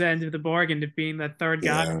held up his end of the bargain to being that third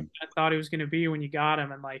guy Yeah. I thought he was going to be when you got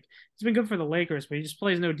him. And like, he's been good for the Lakers, but he just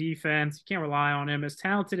plays no defense. You can't rely on him. As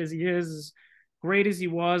talented as he is, as great as he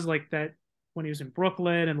was, like that when he was in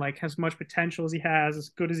Brooklyn, and like has much potential as he has, as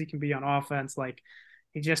good as he can be on offense, like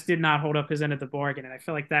he just did not hold up his end of the bargain. And I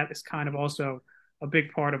feel like that is kind of also a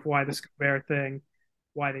big part of why this Gobert thing,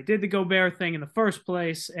 why they did the Gobert thing in the first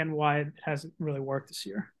place, and why it hasn't really worked this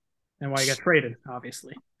year, and why he got traded,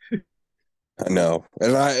 obviously. I know.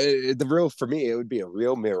 And the real for me, it would be a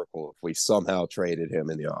real miracle if we somehow traded him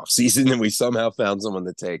in the offseason and we somehow found someone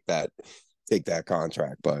to take that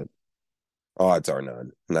contract. But odds are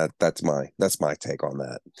none. That's my take on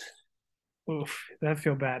that. Oof, that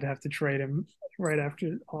feel bad to have to trade him right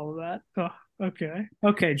after all of that. Oh,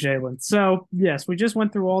 okay, Jalen. So yes, we just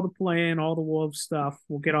went through all the play-in, all the Wolves stuff.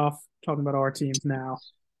 We'll get off talking about our teams now.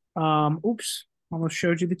 Oops, almost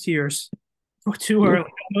showed you the tears. Oh, too early.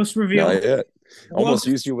 Almost revealed. Not yet. Almost Almost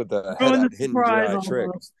used you with the ruined the hidden surprise Jedi trick.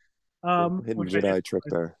 almost. Hidden Which I did. Jedi trick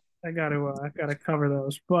there. I gotta cover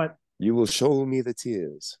those. But You will show me the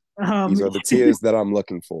tears. um, These are the tears that I'm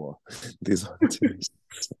looking for. These are the tears.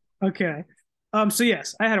 okay. So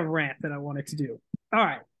yes, I had a rant that I wanted to do. All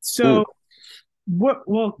right. Ooh. So what?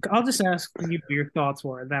 Well, I'll just ask you what your thoughts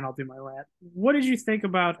were, and then I'll do my rant. What did you think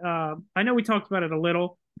about? I know we talked about it a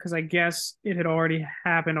little because I guess it had already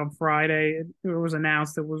happened on Friday. It was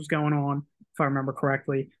announced that was going on, if I remember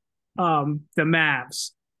correctly. The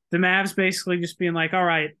Mavs, the Mavs basically just being like, all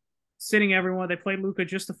right, sitting everyone. They played Luka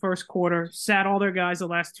just the first quarter, sat all their guys the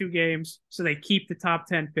last two games, so they keep the top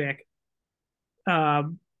 10 pick.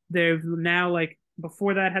 They've now like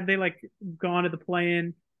before that, had they like gone to the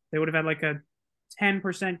play-in, they would have had like a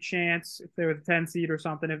 10% chance if they were the 10 seed or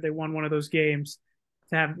something, if they won one of those games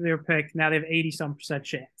to have their pick. Now they have 80 some percent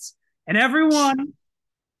chance. And everyone,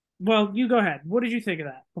 well, you go ahead. What did you think of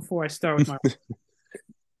that before I start with my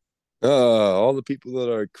All the people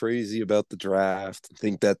that are crazy about the draft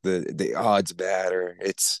think that the odds matter.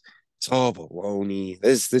 It's all baloney.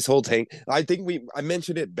 This whole tank. I think I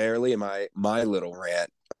mentioned it barely in my little rant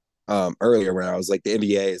earlier when I was like the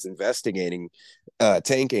NBA is investigating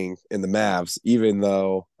tanking in the Mavs, even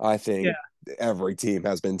though I yeah, think every team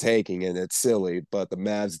has been tanking and it's silly, but the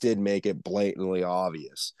Mavs did make it blatantly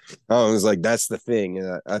obvious. I was like, that's the thing.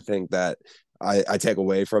 And I think that I take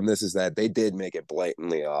away from this is that they did make it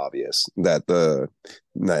blatantly obvious that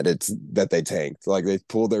that they tanked. Like they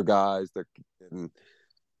pulled their guys, and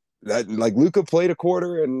that like Luca played a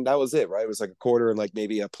quarter and that was it, right? It was like a quarter and like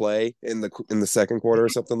maybe a play in the second quarter or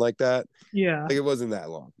something like that. yeah, Like it wasn't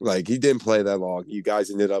that long. Like he didn't play that long. You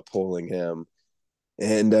guys ended up pulling him.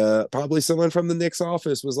 And probably someone from the Knicks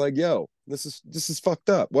office was like, "Yo, this is fucked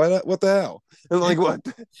up. What the hell?" And like, what?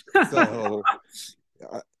 So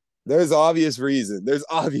uh, there's obvious reason. There's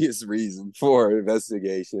obvious reason for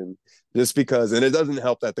investigation, just because, and it doesn't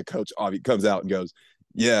help that the coach comes out and goes,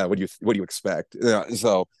 "Yeah, what do you expect?" Yeah,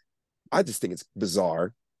 so I just think it's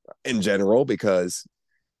bizarre in general because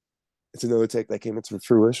it's another take that came into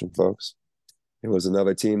fruition, folks. It was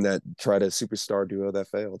another team that tried a superstar duo that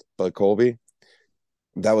failed. But Colby,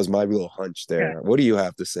 that was my real hunch yeah. there. What do you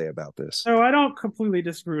have to say about this? So I don't completely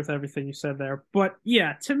disagree with everything you said there, but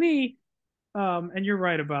yeah, to me, and you're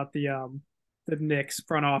right about the Knicks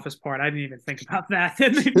front office part. I didn't even think about that. They're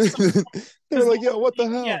Because like, yo, what the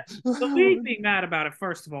yeah, hell? the league being mad about it,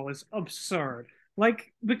 first of all, is absurd.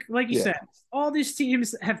 Like you Yeah. said, all these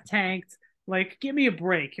teams have tanked. Like, give me a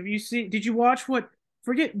break. Have you seen? Did you watch what?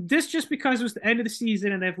 Forget this just because it was the end of the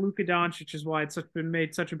season and they have Luka Doncic is why it's been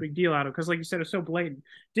made such a big deal out of. Because, like you said, it's so blatant.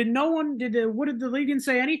 Did no one did? What did the league didn't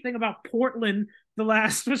say anything about Portland? The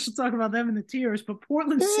last, we should talk about them in the tiers, but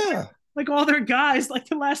Portland said Yeah. like all their guys like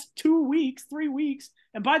the last 2 weeks, 3 weeks.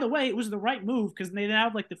 And by the way, it was the right move because they now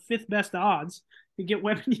have like the fifth best odds to get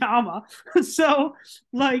Wembanyama. So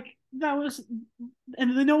like that was,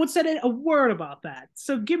 and then no one said a word about that.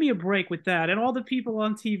 So give me a break with that. And all the people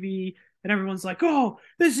on TV and everyone's like, "Oh,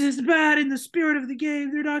 this is bad in the spirit of the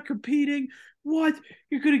game. They're not competing. What?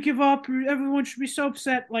 You're gonna give up? Everyone should be so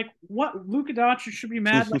upset." Like what? Luka Doncic should be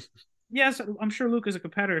mad. Like yes, I'm sure Luka's a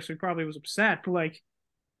competitor, so he probably was upset. But like,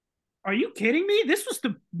 are you kidding me? This was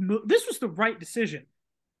the right decision.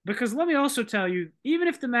 Because let me also tell you, even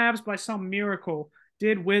if the Mavs by some miracle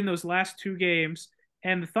did win those last two games,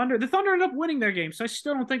 and the Thunder ended up winning their game, so I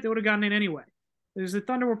still don't think they would have gotten in anyway. Because the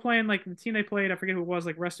Thunder were playing like the team they played, I forget who it was,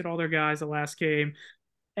 like rested all their guys the last game,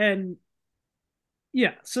 and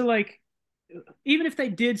yeah, so like even if they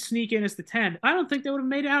did sneak in as the 10, I don't think they would have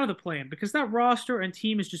made it out of the play-in because that roster and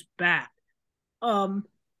team is just bad. Um,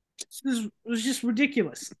 this was just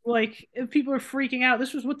ridiculous. Like if people are freaking out,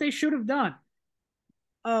 this was what they should have done.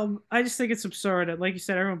 I just think it's absurd. Like you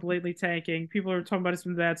said, everyone blatantly tanking. People are talking about it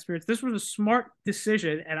in bad spirits. This was a smart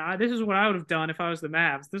decision, and this is what I would have done if I was the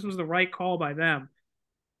Mavs. This was the right call by them.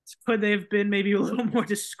 Could they have been maybe a little more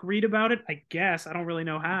discreet about it? I guess. I don't really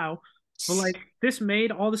know how. But like this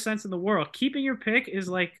made all the sense in the world. Keeping your pick is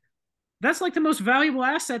like that's like the most valuable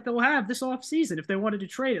asset they'll have this offseason if they wanted to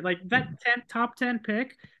trade it. Like that top 10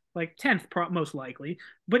 pick, like 10th most likely,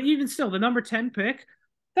 but even still, the number 10 pick,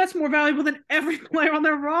 that's more valuable than every player on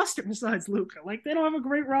their roster besides Luka. Like they don't have a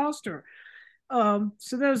great roster. So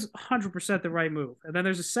that was 100% the right move. And then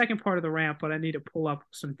there's a second part of the rant, but I need to pull up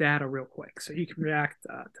some data real quick so you can react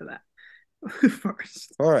to that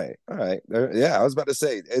first. All right, all right. Yeah, I was about to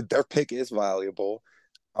say their pick is valuable.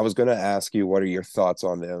 I was going to ask you, what are your thoughts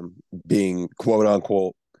on them being quote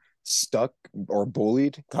unquote stuck or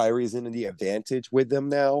bullied? Kyrie's in the advantage with them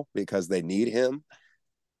now because they need him.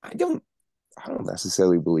 I don't, I don't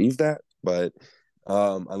necessarily believe that, but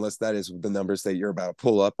unless that is the numbers that you're about to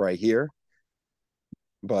pull up right here.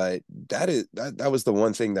 But that was the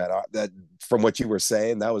one thing that from what you were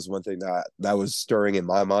saying, that was one thing that was stirring in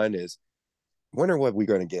my mind is wonder what we're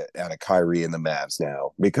going to get out of Kyrie and the Mavs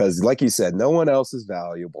now, because like you said, no one else is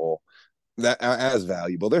valuable. That as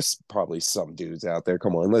valuable. There's probably some dudes out there.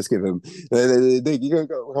 Come on, let's give him.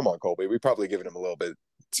 Come on, Colby. We probably giving him a little bit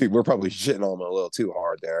too. We're probably shitting on him a little too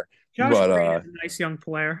hard there. Josh Green is a nice young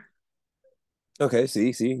player. Okay,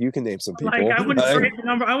 see, you can name some people. Like I wouldn't trade the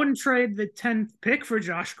number. I wouldn't trade the 10th pick for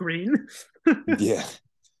Josh Green. Yeah.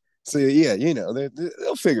 So yeah,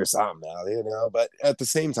 they'll figure something out, But at the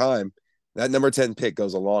same time, that number 10 pick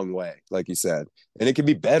goes a long way, like you said, and it can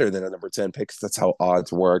be better than a number 10 pick. That's how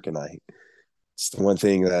odds work, and it's the one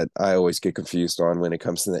thing that I always get confused on when it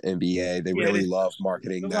comes to the NBA. They really love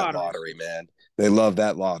marketing that lottery, man. They love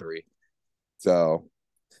that lottery. So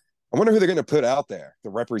I wonder who they're going to put out there to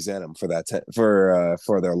represent them for that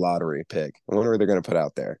for their lottery pick. I wonder who they're going to put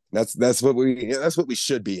out there. That's what we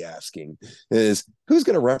should be asking is who's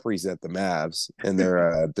going to represent the Mavs in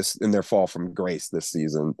their fall from grace this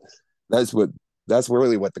season. That's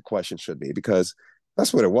really what the question should be, because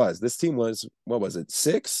that's what it was. This team was, what was it,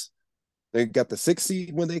 6? They got the 6th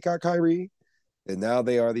seed when they got Kyrie, and now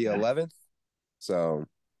they are the 11th. So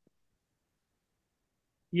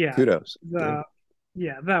yeah, kudos.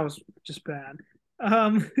 Yeah, that was just bad.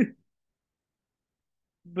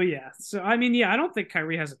 But yeah, so I mean, yeah, I don't think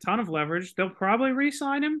Kyrie has a ton of leverage. They'll probably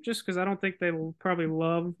re-sign him just because I don't think they will probably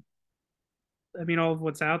love. I mean, all of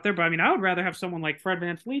what's out there, but I mean, I would rather have someone like Fred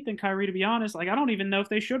VanVleet than Kyrie, to be honest. Like, I don't even know if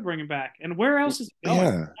they should bring him back. And where else is he going?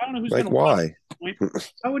 Yeah, I don't know who's like going to why.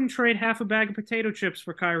 I wouldn't trade half a bag of potato chips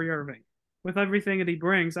for Kyrie Irving with everything that he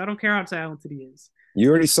brings. I don't care how talented he is. You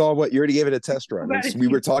already gave it a test run. We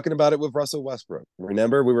were talking about it with Russell Westbrook.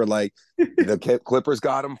 Remember, we were like, the Clippers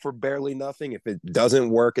got him for barely nothing. If it doesn't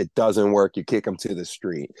work, it doesn't work. You kick him to the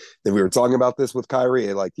street. Then we were talking about this with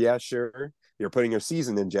Kyrie. Like, yeah, sure, you're putting your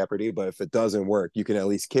season in jeopardy, but if it doesn't work, you can at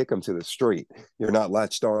least kick him to the street. You're not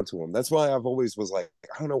latched onto him. That's why I've always was like,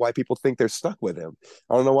 I don't know why people think they're stuck with him.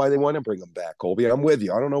 I don't know why they want to bring him back, Colby. I'm with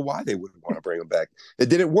you. I don't know why they wouldn't want to bring him back. It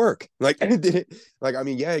didn't work. Like, it didn't. Like, I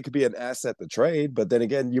mean, yeah, it could be an asset to trade, but then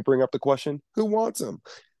again, you bring up the question, who wants him?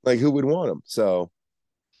 Like, who would want him? So,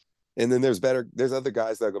 and then there's other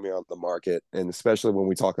guys that are going to be on the market, and especially when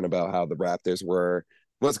we're talking about how the Raptors were,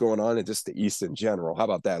 what's going on in just the East in general. How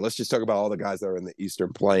about that? Let's just talk about all the guys that are in the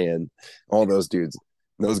Eastern Playin, all those dudes.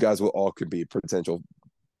 Those guys could be potential,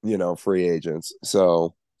 free agents.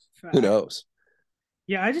 So who knows?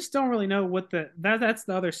 Yeah, I just don't really know what that's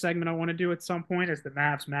the other segment I want to do at some point is the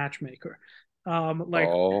Mavs matchmaker. Try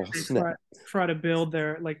to build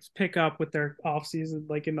their pick up with their off season,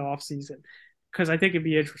 like in the off season, because I think it'd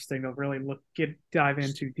be interesting to really dive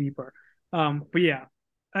into deeper. But yeah,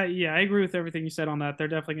 I agree with everything you said on that. They're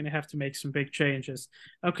definitely going to have to make some big changes.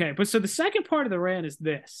 Okay, but so the second part of the rant is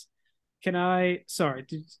this. Did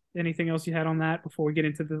anything else you had on that before we get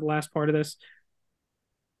into the last part of this?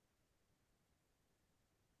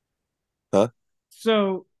 Huh?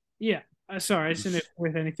 So yeah, sorry, I didn't know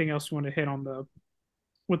with anything else you want to hit on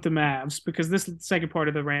with the Mavs, because this second part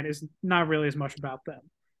of the rant is not really as much about them.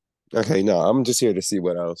 Okay, no, I'm just here to see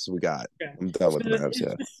what else we got. Okay. I'm done with the Mavs.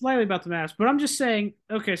 It's slightly about the Mavs, but I'm just saying.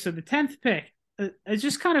 Okay, so the 10th pick, I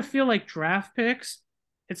just kind of feel like draft picks.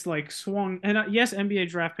 It's like swung, and yes, NBA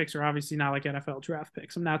draft picks are obviously not like NFL draft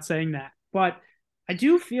picks. I'm not saying that, but I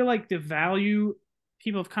do feel like the value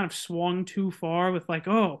people have kind of swung too far with like,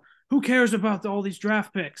 oh, who cares about all these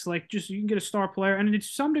draft picks? Like, just you can get a star player, and to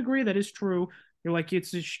some degree that is true. You're like,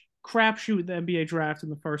 it's a crapshoot the NBA draft in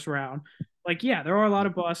the first round. Like, yeah, there are a lot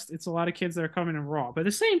of busts. It's a lot of kids that are coming in raw. But at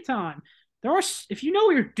the same time, if you know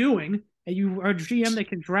what you're doing, and you are a GM that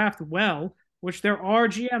can draft well, which there are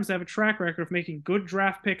GMs that have a track record of making good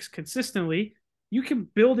draft picks consistently, you can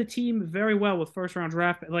build a team very well with first round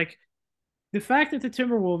draft. Like the fact that the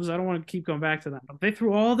Timberwolves, I don't want to keep going back to them, but they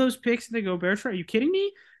threw all those picks in the Gobert trade. Are you kidding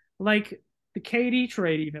me? Like the KD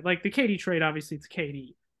trade, even like the KD trade, obviously it's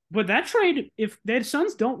KD, but that trade, if the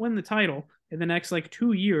Suns don't win the title in the next like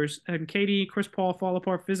 2 years, and KD, Chris Paul fall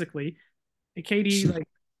apart physically, and KD like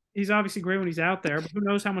he's obviously great when he's out there, but who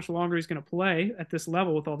knows how much longer he's going to play at this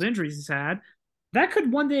level with all the injuries he's had. That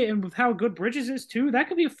could one day, and with how good Bridges is too, that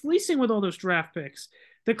could be a fleecing with all those draft picks.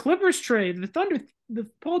 The Clippers trade, the Thunder, the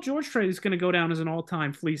Paul George trade is going to go down as an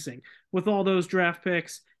all-time fleecing with all those draft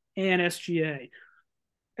picks and SGA.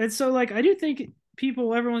 And so, like, I do think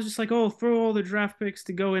everyone's just like, oh, throw all the draft picks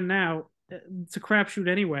to go in now. It's a crapshoot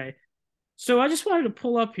anyway. So I just wanted to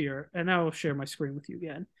pull up here, and now I'll share my screen with you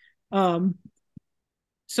again.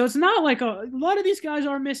 So it's not like a lot of these guys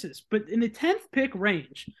are misses, but in the 10th pick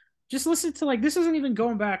range, just listen to like this isn't even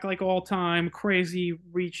going back like all time crazy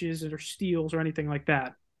reaches or steals or anything like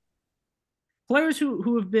that. Players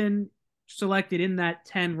who have been selected in that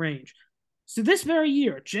 10 range. So this very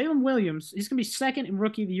year, Jalen Williams, he's gonna be second in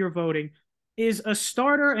rookie of the year voting, is a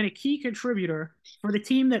starter and a key contributor for the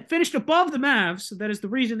team that finished above the Mavs. That is the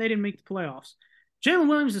reason they didn't make the playoffs. Jalen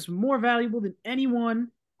Williams is more valuable than anyone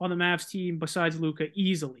on the Mavs team besides Luka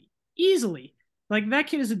easily. Easily. Like that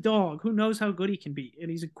kid is a dog who knows how good he can be. And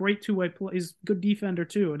he's a great two-way player. He's a good defender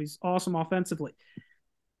too. And he's awesome offensively.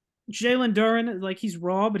 Jalen Duren, like he's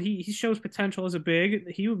raw, but he shows potential as a big.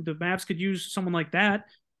 The Mavs could use someone like that.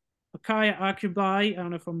 Akaya Akubai, I don't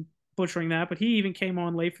know if I'm butchering that, but he even came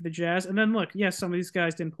on late for the Jazz. And then look, yes, some of these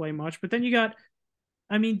guys didn't play much, but then you got,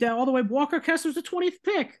 I mean, all the way, Walker Kessler's the 20th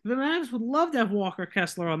pick. The Mavs would love to have Walker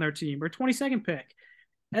Kessler on their team, or 22nd pick.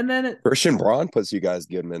 And then Christian Braun puts you guys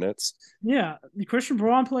good minutes. Yeah, Christian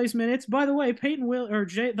Braun plays minutes. By the way,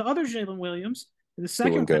 the other Jalen Williams, the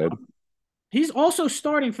second Doing good. he's also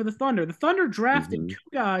starting for the Thunder. The Thunder drafted two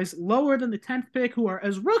guys lower than the 10th pick who are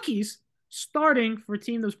as rookies starting for a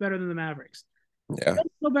team that's better than the Mavericks. Yeah. Let's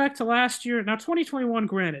go back to last year. Now, 2021,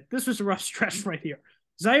 granted, this was a rough stretch right here.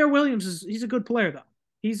 Zaire Williams he's a good player though.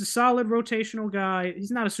 He's a solid rotational guy.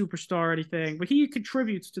 He's not a superstar or anything, but he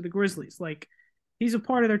contributes to the Grizzlies. Like he's a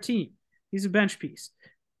part of their team. He's a bench piece.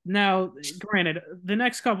 Now, granted, the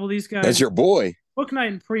next couple of these guys, that's your boy. Bouknight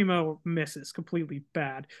and Primo misses completely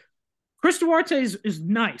bad. Chris Duarte is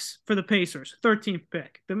nice for the Pacers, 13th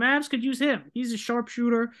pick. The Mavs could use him. He's a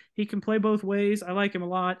sharpshooter. He can play both ways. I like him a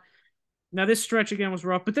lot. Now, this stretch again was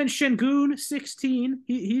rough, but then Şengün, 16.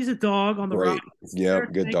 He's a dog on the right. Yeah,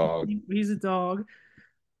 good dog. He's a dog.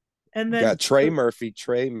 And then got Trey Murphy,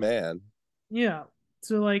 Trey Mann. Yeah.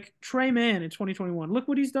 So like Trey Mann in 2021. Look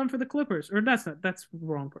what he's done for the Clippers. Or that's the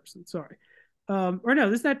wrong person. Sorry. Or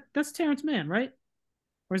no, that's Terrence Mann, right?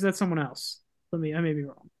 Or is that someone else? I may be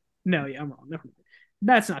wrong. No, yeah, I'm wrong. Never mind.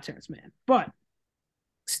 That's not Terrence Mann. But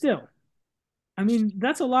still, I mean,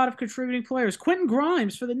 that's a lot of contributing players. Quentin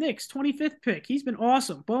Grimes for the Knicks, 25th pick. He's been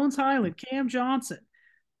awesome. Bones Highland, Cam Thomas.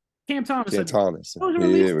 Those are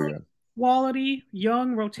really quality,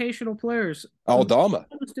 young, rotational players. Aldama.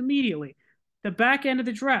 Almost immediately. The back end of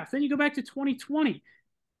the draft. Then you go back to 2020.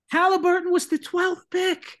 Halliburton was the 12th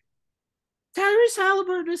pick. Tyrese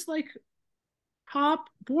Halliburton is like top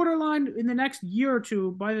borderline in the next year or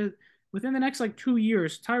two. Within the next like 2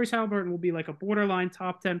 years, Tyrese Halliburton will be like a borderline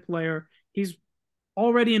top 10 player. He's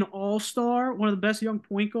already an all-star, one of the best young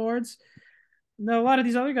point guards. Now, a lot of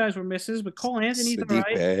these other guys were misses, but Cole Anthony's all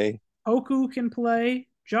right. Poku can play.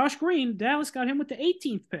 Josh Green, Dallas got him with the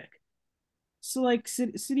 18th pick. So, like,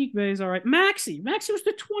 Sadiq Bey is all right. Maxey was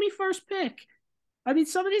the 21st pick. I mean,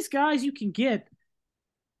 some of these guys you can get.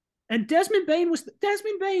 And Desmond Bain,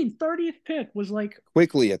 30th pick, was like...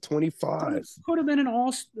 Quickly at 25. Could have been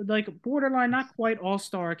an borderline, not quite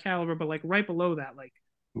all-star caliber, but, like, right below that. Like,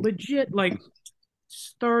 legit, like,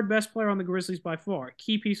 third best player on the Grizzlies by far. A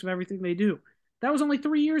key piece of everything they do. That was only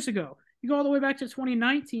 3 years ago. You go all the way back to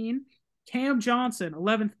 2019, Cam Johnson,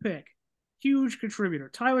 11th pick. Huge contributor.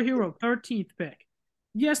 Tyler Hero, 13th pick.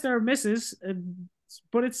 Yes, there are misses,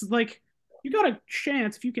 but it's like you got a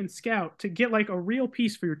chance if you can scout to get like a real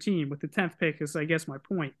piece for your team with the 10th pick is, I guess, my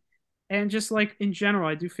point. And just like in general,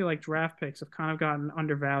 I do feel like draft picks have kind of gotten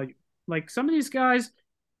undervalued. Like some of these guys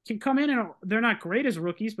can come in and they're not great as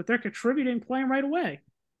rookies, but they're contributing, playing right away.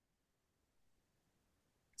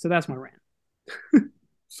 So that's my rant.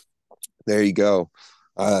 There you go.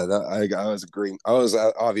 I was agreeing. I was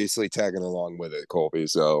obviously tagging along with it, Colby.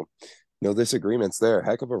 So no disagreements there.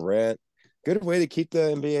 Heck of a rant. Good way to keep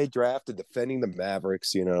the NBA draft and defending the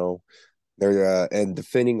Mavericks. You know, They're and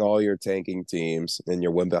defending all your tanking teams in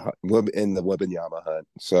your in the Wembanyama hunt.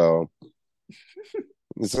 So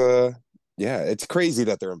it's yeah, it's crazy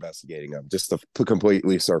that they're investigating them. Just to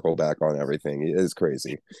completely circle back on everything, it is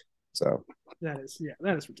crazy. So that is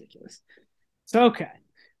ridiculous. So okay,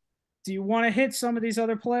 do you want to hit some of these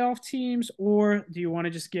other playoff teams, or do you want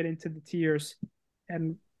to just get into the tiers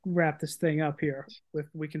and wrap this thing up here? With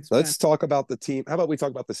we can spend. let's talk about the team. How about we talk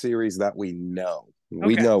about the series that we know?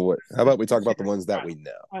 We Okay. know what. How about we talk about the ones that we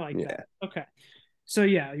know? I like Yeah. that. Okay. So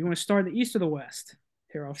yeah, you want to start in the East or the West?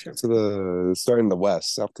 Here, I'll share. To the starting the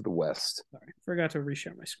West, south to the West. Sorry, forgot to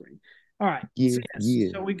reshare my screen. All right. Yeah, So yes. yeah.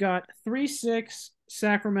 So we got 3-6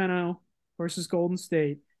 Sacramento versus Golden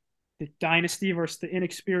State, the dynasty versus the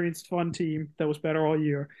inexperienced fun team that was better all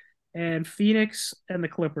year, and Phoenix and the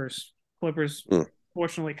Clippers. Clippers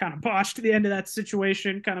fortunately kind of botched the end of that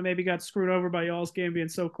situation, kind of maybe got screwed over by y'all's game being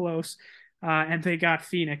so close. And they got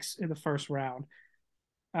Phoenix in the first round.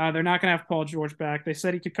 They're not going to have Paul George back. They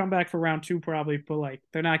said he could come back for round 2 probably, but like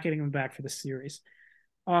they're not getting him back for the series.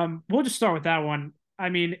 We'll just start with that one. I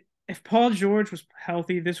mean, if Paul George was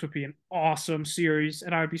healthy, this would be an awesome series,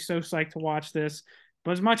 and I would be so psyched to watch this.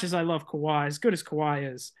 But as much as I love Kawhi, as good as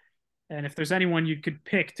Kawhi is, and if there's anyone you could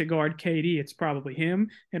pick to guard KD, it's probably him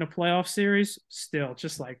in a playoff series. Still,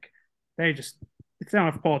 just like if they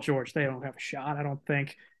don't have Paul George, they don't have a shot, I don't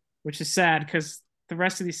think, which is sad because the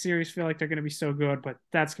rest of these series feel like they're going to be so good, but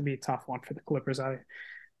that's going to be a tough one for the Clippers.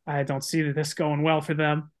 I don't see this going well for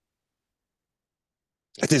them.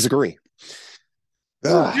 I disagree.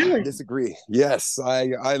 Really? I disagree. Yes, I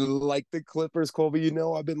like the Clippers, Colby. You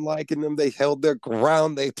know I've been liking them. They held their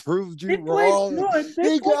ground. They proved you wrong. Good.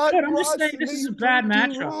 They got good. I'm Russ. just saying this is a bad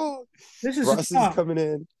matchup. This is Russ is coming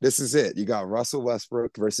in. This is it. You got Russell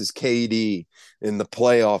Westbrook versus KD in the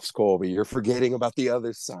playoffs, Colby. You're forgetting about the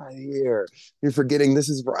other side here. You're forgetting this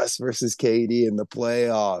is Russ versus KD in the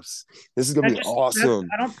playoffs. This is gonna be awesome.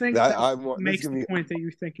 I don't think that makes the point that you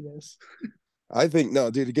think it is. I think no,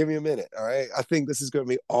 dude. Give me a minute. All right. I think this is going to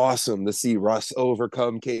be awesome to see Russ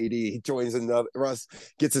overcome KD. He joins another. Russ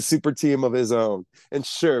gets a super team of his own. And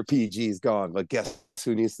sure, PG's gone, but guess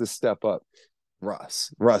who needs to step up?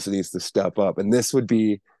 Russ. Russ needs to step up, and this would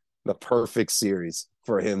be the perfect series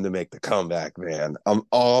for him to make the comeback. Man, I'm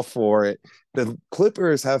all for it. The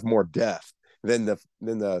Clippers have more depth than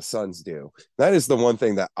the Suns do. That is the one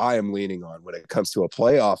thing that I am leaning on when it comes to a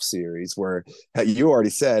playoff series. Where you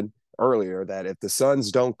already said earlier that if the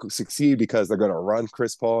Suns don't succeed because they're going to run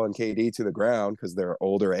Chris Paul and KD to the ground because they're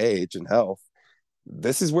older age and health,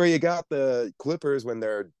 this is where you got the Clippers when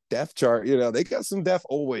their depth chart, they got some depth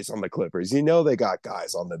always on the Clippers. They got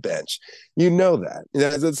guys on the bench. That.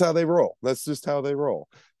 That's how they roll. That's just how they roll.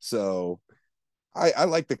 So I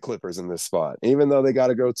like the Clippers in this spot. Even though they got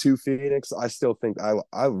to go to Phoenix, I still think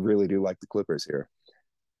I really do like the Clippers here.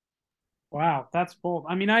 Wow, that's bold.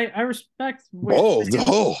 I mean, I respect bold.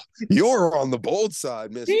 Oh, you're on the bold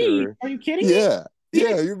side, Mister. Gee, are you kidding me? Yeah,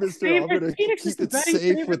 you're Mister. I'm gonna Phoenix keep it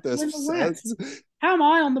safe with this. How am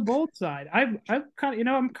I on the bold side? I'm kind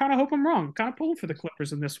of hope I'm wrong. Kind of pulling for the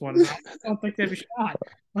Clippers in this one. I don't think they have a shot.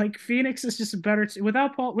 Like Phoenix is just a better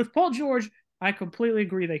without Paul. With Paul George, I completely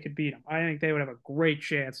agree they could beat him. I think they would have a great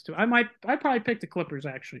chance to. I'd probably pick the Clippers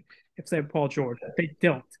actually if they have Paul George. But they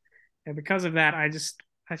don't, and because of that, I just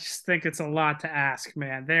think it's a lot to ask,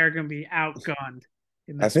 man. They're going to be outgunned.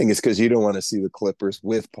 I think it's because you don't want to see the Clippers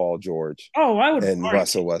with Paul George. Oh, I would. And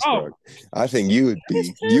Russell Westbrook. I think you would be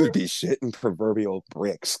shitting proverbial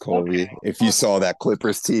bricks, Colby, if you saw that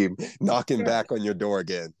Clippers team knocking back on your door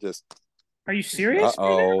again. Just. Are you serious?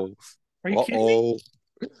 Are you kidding me?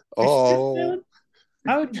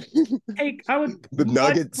 I would the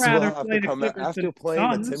Nuggets will have to come after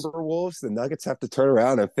playing the Timberwolves. The Nuggets have to turn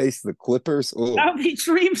around and face the Clippers. Ooh. That would be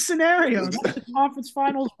dream scenario. The conference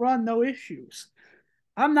finals run, no issues.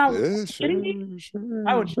 I'm not kidding me.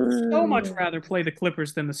 I would so much rather play the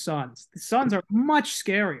Clippers than the Suns. The Suns are much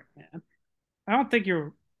scarier, man. I don't think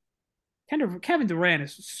Kevin Durant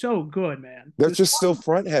is so good, man. They're just so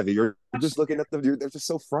front heavy. You're just looking at them. They're just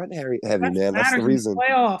so front heavy, man. That's the reason.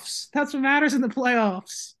 Playoffs. That's what matters in the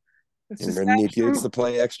playoffs. You're gonna need dudes to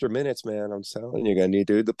play extra minutes, man. I'm telling you, you're gonna need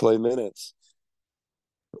dudes to play minutes.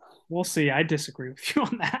 We'll see. I disagree with you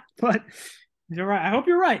on that, but you're right. I hope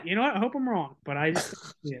you're right. You know what? I hope I'm wrong, but I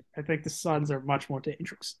think the Suns are much more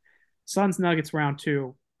dangerous. Suns Nuggets round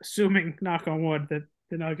 2, assuming knock on wood that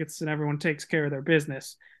the Nuggets and everyone takes care of their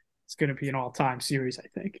business. It's going to be an all-time series, I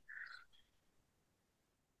think.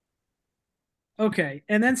 Okay,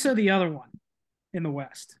 and then so the other one in the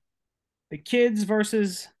West. The Kids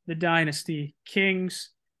versus the Dynasty.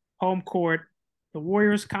 Kings, home court. The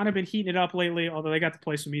Warriors kind of been heating it up lately, although they got to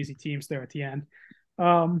play some easy teams there at the end.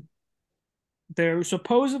 Um, they're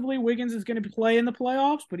supposedly Wiggins is going to play in the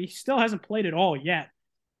playoffs, but he still hasn't played at all yet.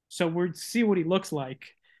 So we'll see what he looks like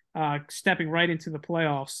stepping right into the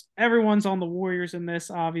playoffs. Everyone's on the Warriors in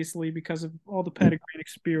this, obviously, because of all the pedigree and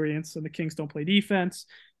experience, and the Kings don't play defense.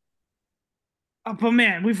 But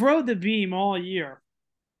man, we've rode the beam all year.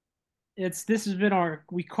 This has been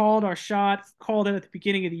we called our shot, called it at the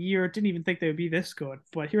beginning of the year. Didn't even think they would be this good,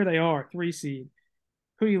 but here they are, 3 seed.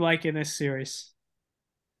 Who do you like in this series?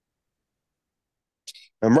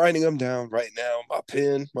 I'm writing them down right now.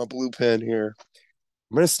 My blue pen here.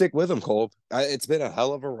 I'm gonna stick with them, Cole. It's been a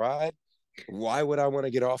hell of a ride. Why would I want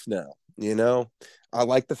to get off now? I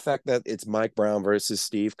like the fact that it's Mike Brown versus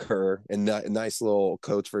Steve Kerr, and a nice little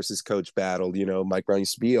coach versus coach battle. Mike Brown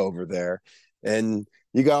used to be over there, and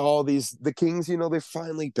you got all the Kings. They're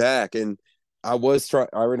finally back, and I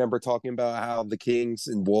remember talking about how the Kings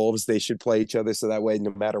and Wolves, they should play each other so that way,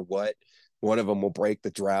 no matter what, one of them will break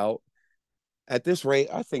the drought. At this rate,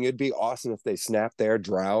 I think it'd be awesome if they snap their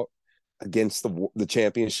drought against the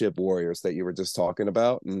championship Warriors that you were just talking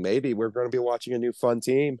about, and maybe we're going to be watching a new fun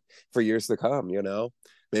team for years to come.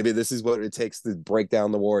 Maybe this is what it takes to break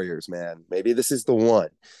down the Warriors, man. Maybe this is the one.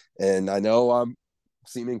 And I know I'm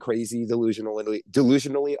seeming crazy,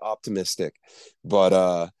 delusionally optimistic, but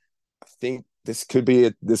I think this could be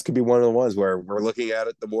one of the ones where we're looking at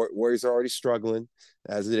it. The Warriors are already struggling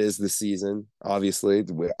as it is this season. Obviously,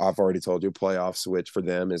 I've already told you, playoff switch for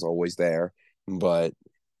them is always there, but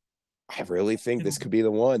I really think this could be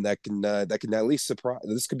the one that can at least surprise.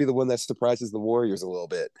 This could be the one that surprises the Warriors a little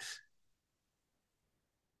bit.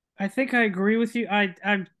 I think I agree with you. I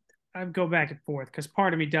go back and forth because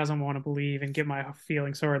part of me doesn't want to believe and get my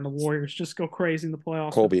feelings hurt, and the Warriors just go crazy in the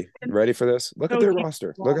playoffs. Colby, ready for this? Look at their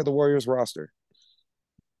roster. Look at the Warriors roster.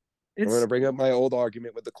 I'm going to bring up my old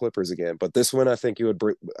argument with the Clippers again, but this one I think you would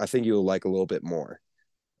like a little bit more.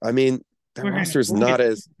 I mean, the roster is not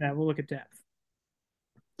as. We'll look at depth.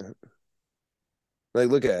 Like,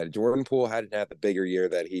 look at it. Jordan Poole hadn't had the bigger year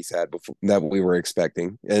that he's had before, that we were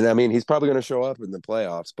expecting. And I mean, he's probably going to show up in the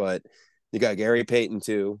playoffs, but you got Gary Payton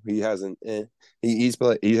too. He hasn't, he's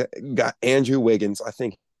got Andrew Wiggins. I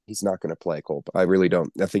think he's not going to play, Cole. I really don't.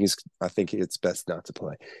 I think it's best not to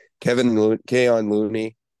play. Keon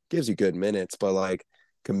Looney gives you good minutes, but like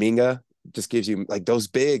Kuminga just gives you like those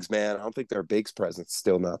bigs, man. I don't think their bigs presence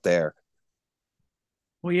still not there.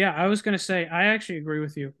 Well, yeah, I was going to say, I actually agree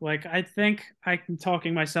with you. Like, I think I'm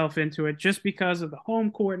talking myself into it just because of the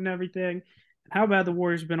home court and everything, and how bad the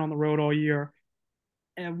Warriors have been on the road all year.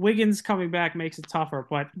 And Wiggins coming back makes it tougher,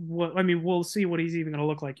 but we'll see what he's even going to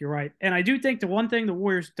look like. You're right. And I do think the one thing the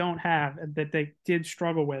Warriors don't have and that they did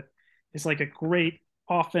struggle with is like a great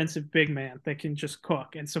offensive big man that can just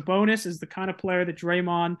cook. And Sabonis is the kind of player that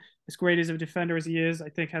Draymond, as great as a defender as he is, I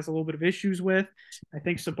think has a little bit of issues with. I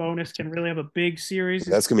think Sabonis can really have a big series.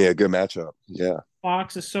 That's going to be a good matchup. Yeah.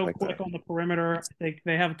 Fox is so quick on the perimeter. They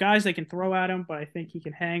have guys they can throw at him, but I think he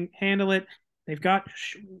can handle it. They've got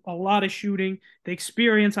a lot of shooting. The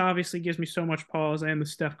experience obviously gives me so much pause, and the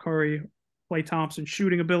Steph Curry, Klay Thompson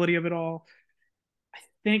shooting ability of it all. I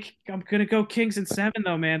think I'm going to go Kings in 7,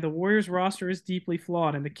 though, man. The Warriors roster is deeply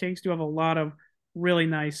flawed, and the Kings do have a lot of really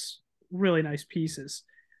nice pieces.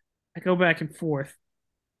 I go back and forth,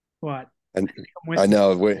 but and I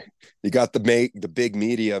know you got the big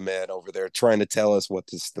media man over there trying to tell us what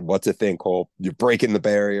to think, Cole. You're breaking the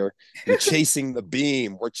barrier. You're chasing the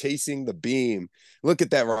beam. We're chasing the beam. Look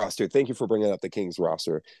at that roster. Thank you for bringing up the Kings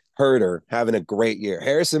roster. Herter having a great year.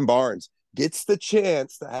 Harrison Barnes gets the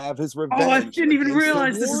chance to have his revenge. Oh, I didn't even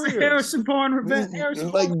realize this is the Harrison Barnes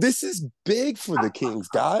revenge. This is big for the Kings,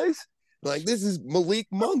 guys. Like, this is Malik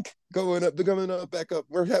Monk coming up back up.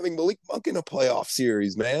 We're having Malik Monk in a playoff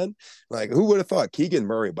series, man. Like, who would have thought? Keegan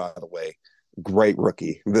Murray, by the way, great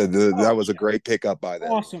rookie. That was a great pickup by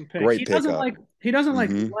them. Awesome pick. Great he pickup.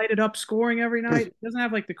 Doesn't light it up scoring every night. He doesn't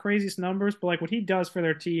have like the craziest numbers, but like what he does for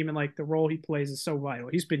their team and like the role he plays is so vital.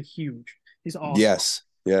 He's been huge. He's awesome. Yes.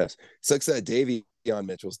 Sucks that Davion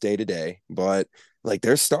Mitchell's day to day, but like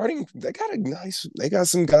they're starting. They got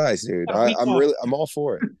some guys, dude. I'm all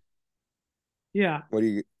for it. Yeah. What do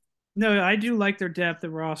you? No, I do like their depth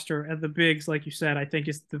of roster and the bigs, like you said. I think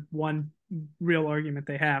is the one real argument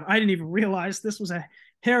they have. I didn't even realize this was a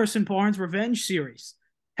Harrison Barnes revenge series.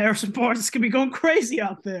 Harrison Barnes is gonna be going crazy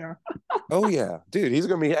out there. Oh yeah, dude, he's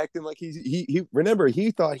gonna be acting like he. Remember,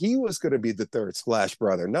 he thought he was gonna be the third Splash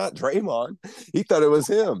brother, not Draymond. He thought it was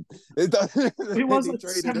him. He wasn't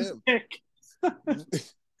traded him.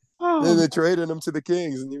 Oh. And they traded him to the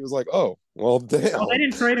Kings, and he was like, "Oh, well, damn." Well, they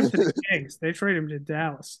didn't trade him to the Kings. They traded him to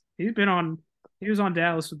Dallas. He's been on He was on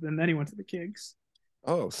Dallas, and then he went to the Kings.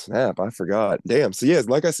 Oh snap! I forgot. Damn. So yeah,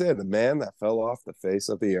 like I said, the man that fell off the face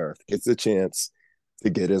of the earth gets a chance to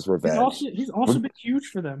get his revenge. He's also been huge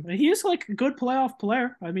for them. He is like a good playoff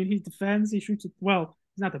player. I mean, he defends. He shoots it well.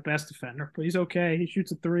 He's not the best defender, but he's okay. He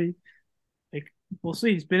shoots a three. Like we'll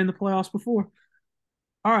see. He's been in the playoffs before.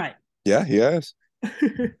 All right, Yeah, he has.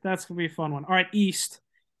 that's gonna be a fun one. All right, East.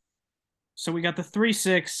 So we got the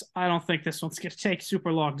 3-6. I don't think this one's gonna take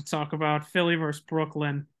super long to talk about. Philly versus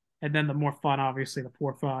Brooklyn, and then the more fun, obviously, the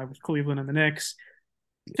 4-5 with Cleveland and the Knicks.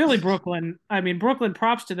 Philly, Brooklyn. I mean, Brooklyn.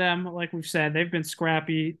 Props to them. Like we've said, they've been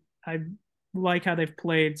scrappy. I like how they've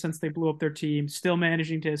played since they blew up their team. Still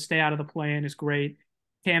managing to stay out of the play-in is great.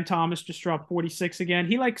 Cam Thomas just dropped 46 again.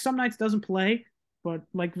 He like some nights doesn't play, but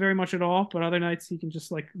like very much at all. But other nights he can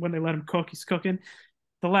just like when they let him cook, he's cooking.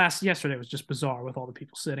 Yesterday was just bizarre with all the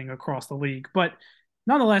people sitting across the league. But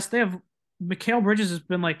nonetheless, they have Mikal Bridges has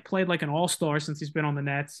been like played like an all-star since he's been on the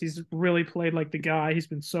Nets. He's really played like the guy. He's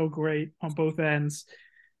been so great on both ends.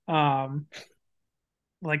 Um,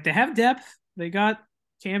 like they have depth. They got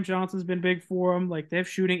Cam Johnson's been big for them. Like they have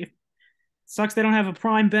shooting. It sucks they don't have a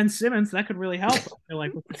prime Ben Simmons. That could really help. I feel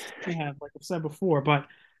like we have, like I've said before, but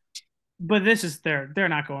this is they're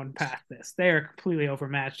not going past this. They are completely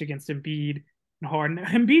overmatched against Embiid and Harden.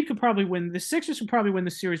 Embiid could probably win. The Sixers could probably win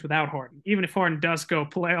the series without Harden, even if Harden does go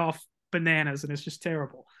playoff bananas and it's just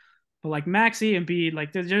terrible. But like Maxey and Embiid,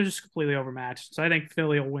 like they're just completely overmatched. So I think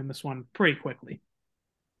Philly will win this one pretty quickly.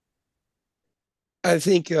 I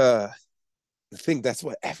think that's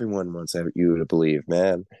what everyone wants you to believe,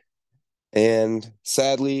 man. And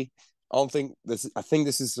sadly, I don't think this. I think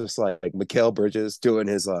this is just like Mikal Bridges doing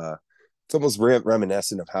his. It's almost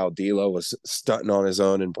reminiscent of how D'Lo was stunting on his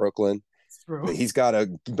own in Brooklyn. It's true.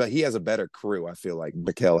 But he has a better crew. I feel like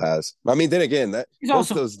Mikal has. I mean, then again, that He's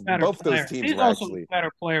also both those teams He's were also actually a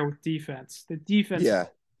better player with defense. The defense. yeah.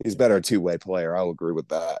 He's better two-way player. I'll agree with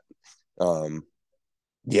that. Um,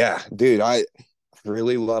 yeah, dude, I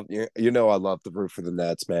really love I love the root for the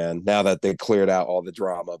Nets, man. Now that they cleared out all the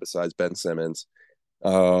drama besides Ben Simmons.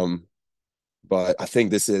 Um, but I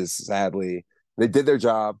think this is sadly they did their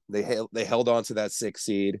job. They held on to that 6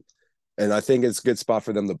 seed, and I think it's a good spot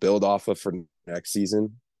for them to build off of for next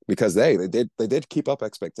season because they did keep up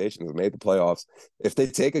expectations and made the playoffs. If they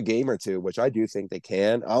take a game or two, which I do think they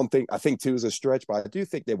can, I think two is a stretch, but I do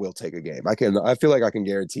think they will take a game. I feel like I can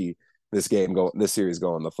guarantee this series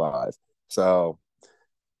going to 5. So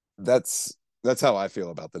that's how I feel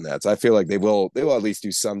about the Nets. I feel like they will at least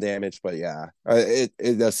do some damage, but yeah,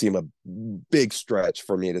 it does seem a big stretch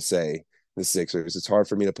for me to say the Sixers. It's hard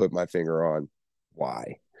for me to put my finger on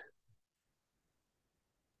why.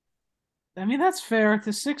 I mean, that's fair.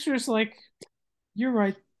 The Sixers, like, you're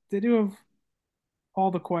right. They do have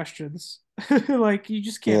all the questions. Like, you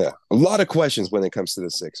just can't. Yeah, a lot of questions when it comes to the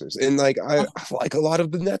Sixers, and like I like a lot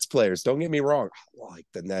of the Nets players. Don't get me wrong, I like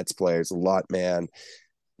the Nets players a lot, man.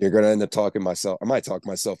 You're gonna end up talking myself. I might talk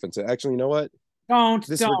myself into. Actually, you know what? Don't.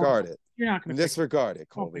 Disregard it. You're not going to Disregard it,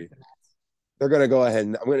 Colby. They're gonna go ahead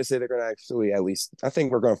and I'm gonna say they're gonna actually at least. I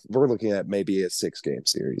think we're looking at maybe a 6-game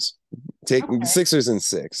series. Take Okay. Sixers in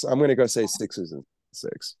 6. I'm gonna go say Sixers in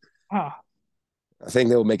 6. Ah, I think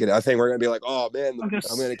they'll make it. I think we're gonna be like, oh man, I'm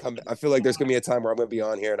just. I'm gonna come. I feel like there's gonna be a time where I'm gonna be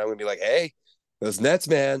on here and I'm gonna be like, hey, those Nets,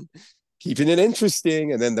 man, keeping it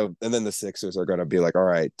interesting. And then the Sixers are gonna be like, all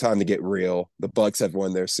right, time to get real. The Bucks have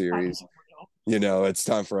won their series. It's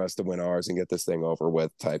time for us to win ours and get this thing over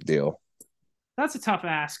with, type deal. That's a tough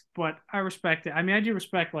ask, but I respect it. I mean, I do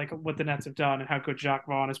respect like what the Nets have done and how good Jacques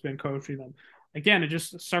Vaughn has been coaching them. Again, it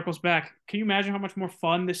just circles back. Can you imagine how much more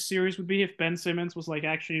fun this series would be if Ben Simmons was like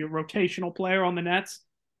actually a rotational player on the Nets,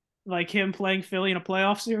 like him playing Philly in a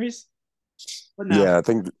playoff series? But no, Yeah, I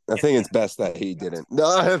think it's best that he didn't. No,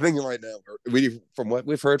 I think right now from what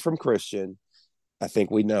we've heard from Christian, I think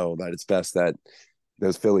we know that it's best that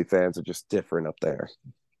those Philly fans are just different up there.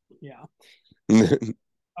 yeah.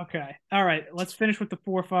 Okay. All right. Let's finish with the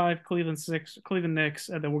 4-5, Cleveland 6, Cleveland Knicks,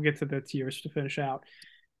 and then we'll get to the tiers to finish out.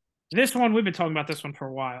 This one, we've been talking about this one for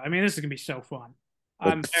a while. I mean, this is gonna be so fun.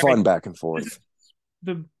 Fun back and forth.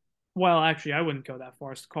 The well, actually, I wouldn't go that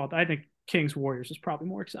far as to call it. I think Kings Warriors is probably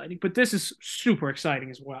more exciting, but this is super exciting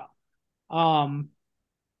as well. Um,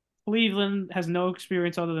 Cleveland has no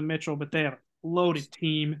experience other than Mitchell, but they have a loaded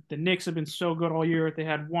team. The Knicks have been so good all year. They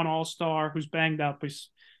had one All-Star who's banged up, who's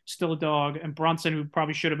still a dog, and Brunson, who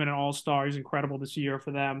probably should have been an All-Star. He's incredible this year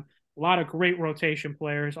for them. A lot of great rotation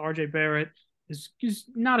players. RJ Barrett is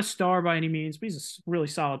not a star by any means, but he's a really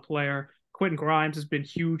solid player. Quentin Grimes has been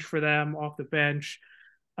huge for them off the bench.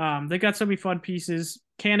 They got so many fun pieces.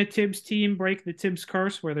 Can a Tibbs team break the Tibbs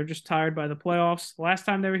curse where they're just tired by the playoffs? Last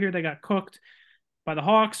time they were here, they got cooked. by the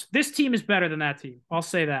Hawks. This team is better than that team. I'll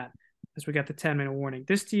say that as we got the 10-minute warning.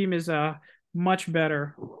 This team is much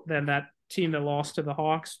better than that team that lost to the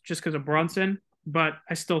Hawks just because of Brunson. But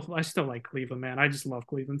I still like Cleveland, man. I just love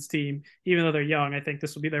Cleveland's team. Even though they're young, I think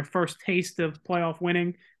this will be their first taste of playoff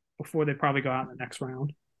winning before they probably go out in the next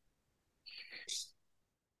round.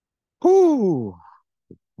 Whoo,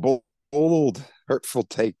 bold, hurtful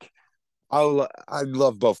take. I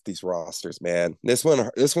love both these rosters, man. This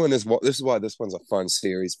is why this one's a fun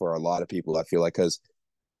series for a lot of people. I feel like because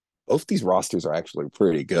both these rosters are actually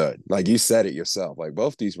pretty good. Like you said it yourself. Like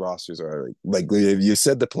both these rosters are like you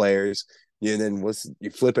said the players, and then you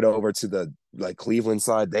flip it over to the like Cleveland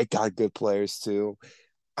side, they got good players too.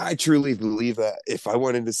 I truly believe that if I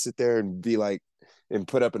wanted to sit there and be like and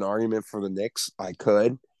put up an argument for the Knicks, I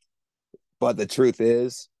could. But the truth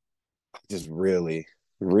is, I just really,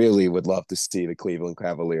 really would love to see the Cleveland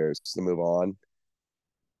Cavaliers to move on.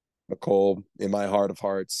 McCole, in my heart of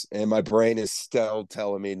hearts, and my brain is still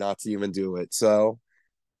telling me not to even do it. So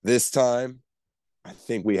this time, I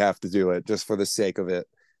think we have to do it just for the sake of it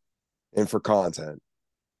and for content.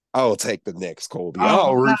 I will take the Knicks, Colby.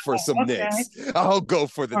 I'll root for some Knicks. I'll go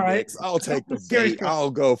for the Knicks. I'll take the bait.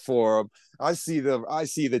 I'll go for them. I see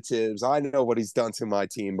the Tibbs. I know what he's done to my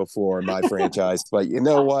team before in my franchise. But you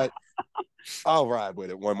know what? I'll ride with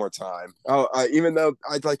it one more time. Even though,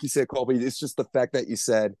 like you said, Colby, it's just the fact that you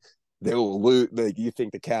said they will lose. Like, you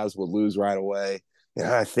think the Cavs will lose right away, and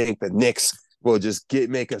I think the Knicks will just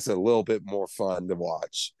make us a little bit more fun to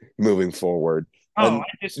watch moving forward. I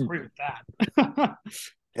disagree with that.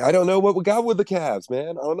 I don't know what we got with the Cavs,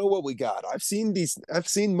 man. I don't know what we got. I've seen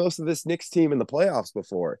most of this Knicks team in the playoffs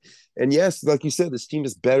before. And yes, like you said, this team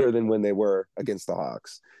is better than when they were against the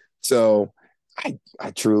Hawks. So I'm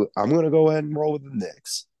going to go ahead and roll with the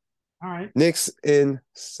Knicks. All right. Knicks in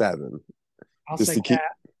 7. I'll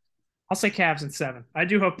say Cavs in 7. I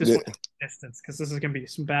do hope this one's distance because this is going to be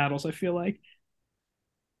some battles, I feel like.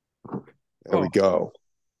 There we go.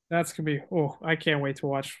 That's going to be, I can't wait to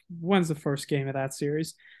watch. When's the first game of that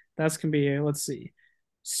series? That's going to be, let's see,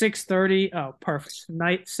 6:30. Oh, perfect.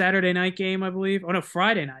 Saturday night game, I believe. Oh, no,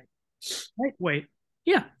 Friday night. Wait.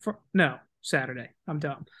 Yeah. Saturday. I'm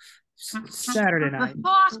dumb. Saturday night.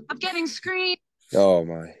 Boss, I'm getting screened. Oh,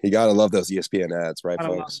 my. You got to love those ESPN ads, right,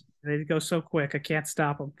 folks? They go so quick. I can't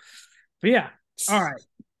stop them. But yeah. All right.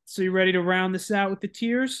 So you ready to round this out with the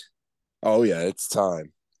tiers? Oh, yeah. It's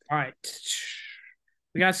time. All right.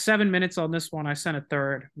 We got 7 minutes on this one. I sent a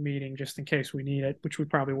third meeting just in case we need it, which we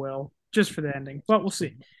probably will, just for the ending. But we'll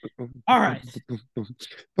see. All right.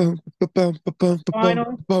 Final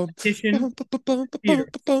edition. You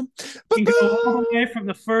can go all the way from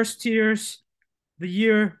the first tiers, the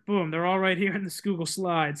year, boom, they're all right here in this Google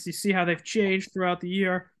Slides. You see how they've changed throughout the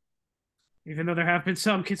year, even though there have been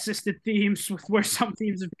some consistent themes with where some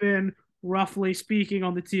teams have been, roughly speaking,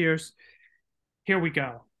 on the tiers. Here we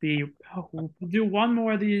go. We'll do one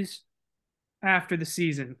more of these after the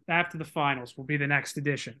season, after the finals will be the next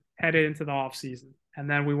edition, headed into the off season, and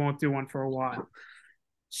then we won't do one for a while.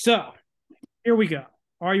 So here we go.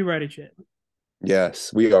 Are you ready, Chip?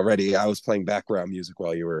 Yes, we are ready. I was playing background music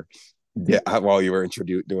while you were doing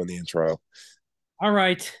the intro. All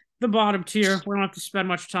right. The bottom tier. We don't have to spend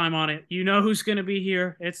much time on it. You know who's going to be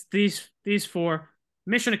here. It's these 4.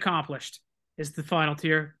 Mission accomplished is the final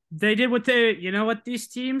tier. They did these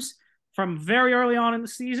teams from very early on in the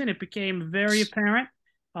season, it became very apparent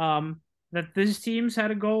that these teams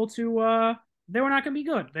had a goal to, they were not going to be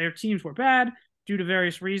good. Their teams were bad due to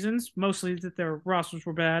various reasons, mostly that their rosters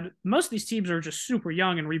were bad. Most of these teams are just super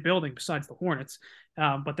young and rebuilding besides the Hornets.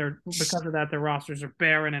 But because of that, their rosters are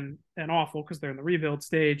barren and awful because they're in the rebuild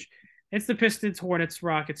stage. It's the Pistons, Hornets,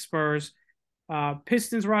 Rockets, Spurs.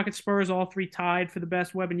 Pistons, Rockets, Spurs, all 3 tied for the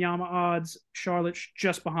best Wembanyama odds. Charlotte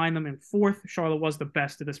just behind them in 4th. Charlotte was the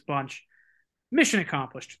best of this bunch. Mission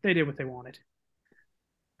accomplished. They did what they wanted.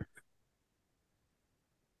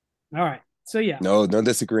 All right. So, yeah. No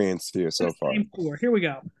disagreements here so far. Here we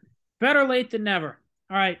go. Better late than never.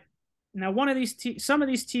 All right. Now, some of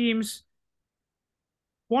these teams,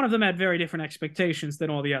 one of them had very different expectations than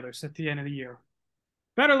all the others at the end of the year.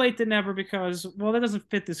 Better late than never because, that doesn't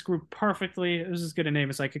fit this group perfectly. It was as good a name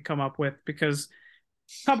as I could come up with because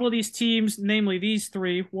a couple of these teams, namely these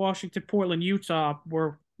 3, Washington, Portland, Utah,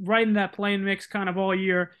 were right in that play-in mix kind of all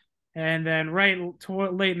year. And then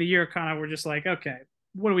late in the year, kind of we're just like, okay,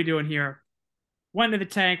 what are we doing here? Went to the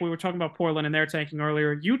tank. We were talking about Portland and their tanking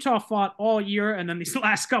earlier. Utah fought all year, and then these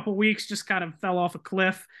last couple weeks just kind of fell off a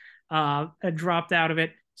cliff and dropped out of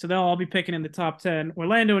it. So they'll all be picking in the top 10.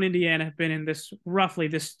 Orlando and Indiana have been in this roughly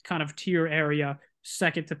this kind of tier area,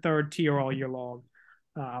 2nd to 3rd tier all year long.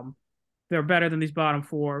 they're better than these bottom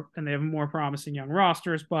four, and they have more promising young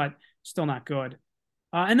rosters, but still not good.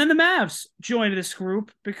 And then the Mavs joined this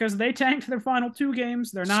group because they tanked their final 2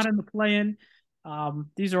 games. They're not in the play-in.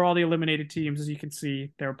 These are all the eliminated teams, as you can see.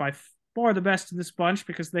 They're by far the best in this bunch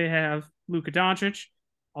because they have Luka Doncic,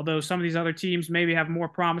 although some of these other teams maybe have more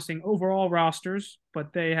promising overall rosters,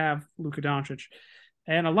 but they have Luka Doncic.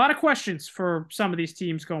 And a lot of questions for some of these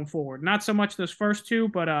teams going forward. Not so much those first 2,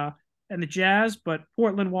 but and the Jazz, but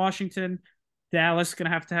Portland, Washington, Dallas going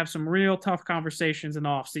to have some real tough conversations in the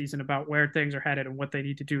offseason about where things are headed and what they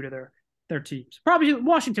need to do to their teams. Probably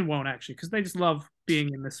Washington won't, actually, because they just love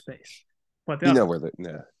being in this space. But you know where the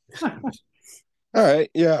yeah. All right,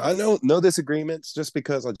 yeah, I know no disagreements, just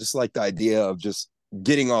because I just like the idea of just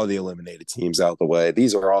getting all the eliminated teams out the way.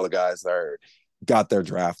 These are all the guys that got their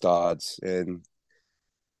draft odds, and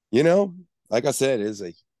like I said, it is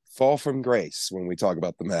a fall from grace when we talk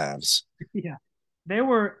about the Mavs. Yeah. They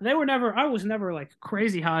were never. I was never like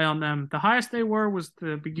crazy high on them. The highest they were was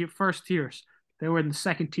the first tiers. They were in the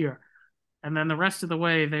second tier, and then the rest of the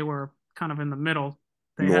way they were kind of in the middle.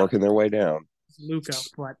 They working their way down. Luka,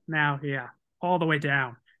 but now, yeah, all the way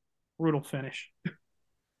down. Brutal finish.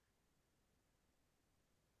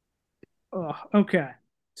 Oh, okay.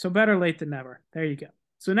 So better late than never. There you go.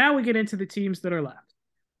 So now we get into the teams that are left.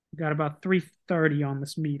 We got about 3:30 on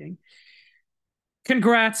this meeting.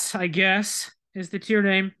 Congrats, I guess, is the tier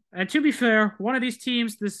name. And to be fair, one of these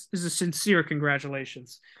teams, this is a sincere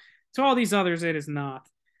congratulations. To all these others, it is not.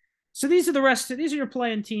 So these are your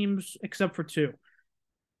playing teams, except for 2.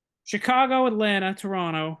 Chicago, Atlanta,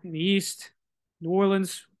 Toronto in the East, New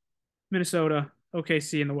Orleans, Minnesota,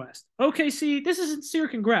 OKC in the West. OKC, this is sincere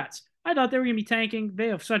congrats. I thought they were going to be tanking. They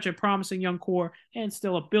have such a promising young core and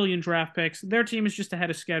still a billion draft picks. Their team is just ahead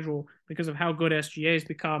of schedule because of how good SGA has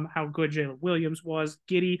become, how good Jalen Williams was,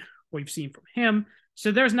 Giddey, what you've seen from him.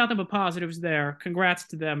 So there's nothing but positives there. Congrats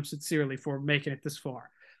to them sincerely for making it this far.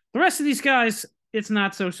 The rest of these guys, it's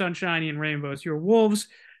not so sunshiny and rainbows. Your Wolves,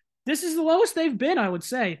 this is the lowest they've been, I would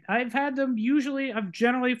say. I've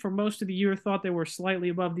generally, for most of the year, thought they were slightly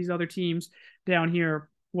above these other teams down here.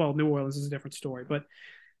 Well, New Orleans is a different story, but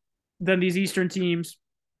then these Eastern teams.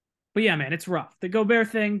 But yeah, man, it's rough. The Gobert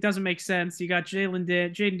thing doesn't make sense. You got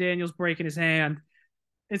Jaden Daniels breaking his hand.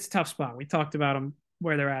 It's a tough spot. We talked about them,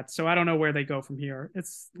 where they're at. So I don't know where they go from here.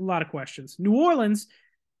 It's a lot of questions. New Orleans,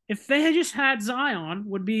 if they had just had Zion,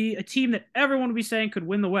 would be a team that everyone would be saying could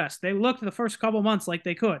win the West. They looked the first couple months like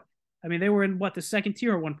they could. I mean, they were in the second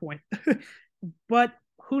tier at one point. But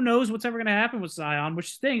who knows what's ever going to happen with Zion,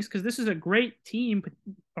 which stinks because this is a great team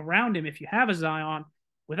around him if you have a Zion.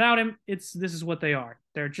 Without him, this is what they are.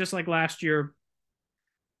 They're just like last year,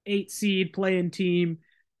 8 seed play-in team,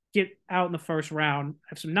 get out in the first round.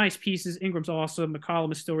 Have some nice pieces. Ingram's awesome.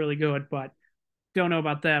 McCollum is still really good, but don't know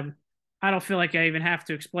about them. I don't feel like I even have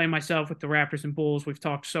to explain myself with the Raptors and Bulls. We've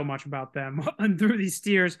talked so much about them through these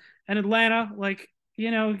tiers. And Atlanta,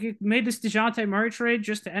 you made this DeJounte Murray trade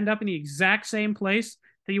just to end up in the exact same place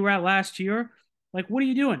that you were at last year. Like, what are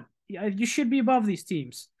you doing? You should be above these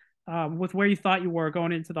teams with where you thought you were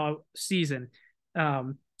going into the season.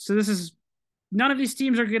 So none of these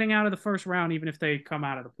teams are getting out of the first round, even if they come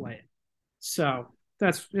out of the play. So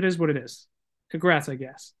it is what it is. Congrats, I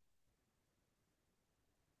guess.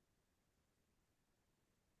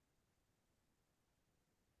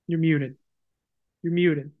 You're muted.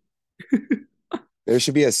 There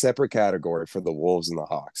should be a separate category for the Wolves and the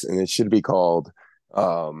Hawks, and it should be called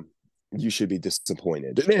you should be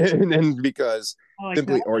disappointed. And then because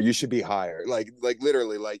or you should be higher. Like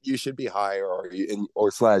literally, like you should be higher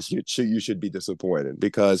or slash you should be disappointed,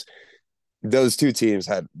 because those two teams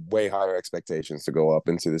had way higher expectations to go up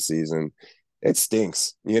into the season. It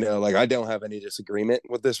stinks. Like I don't have any disagreement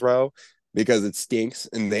with this row, because it stinks,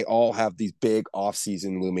 and they all have these big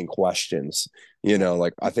off-season looming questions.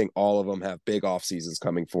 Like I think all of them have big off-seasons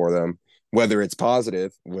coming for them, whether it's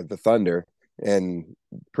positive with the Thunder and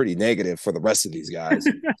pretty negative for the rest of these guys.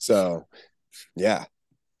 So, yeah.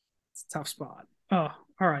 It's a tough spot. Oh,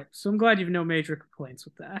 all right. So I'm glad you've no major complaints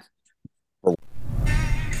with that.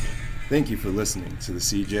 Thank you for listening to the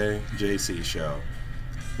CJJC Show.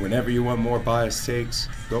 Whenever you want more biased takes,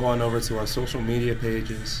 go on over to our social media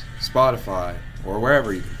pages, Spotify, or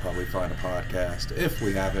wherever you can probably find a podcast, if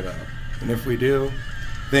we have it up. And if we do,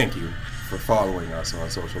 thank you for following us on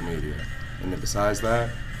social media. And besides that,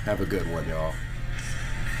 have a good one, y'all.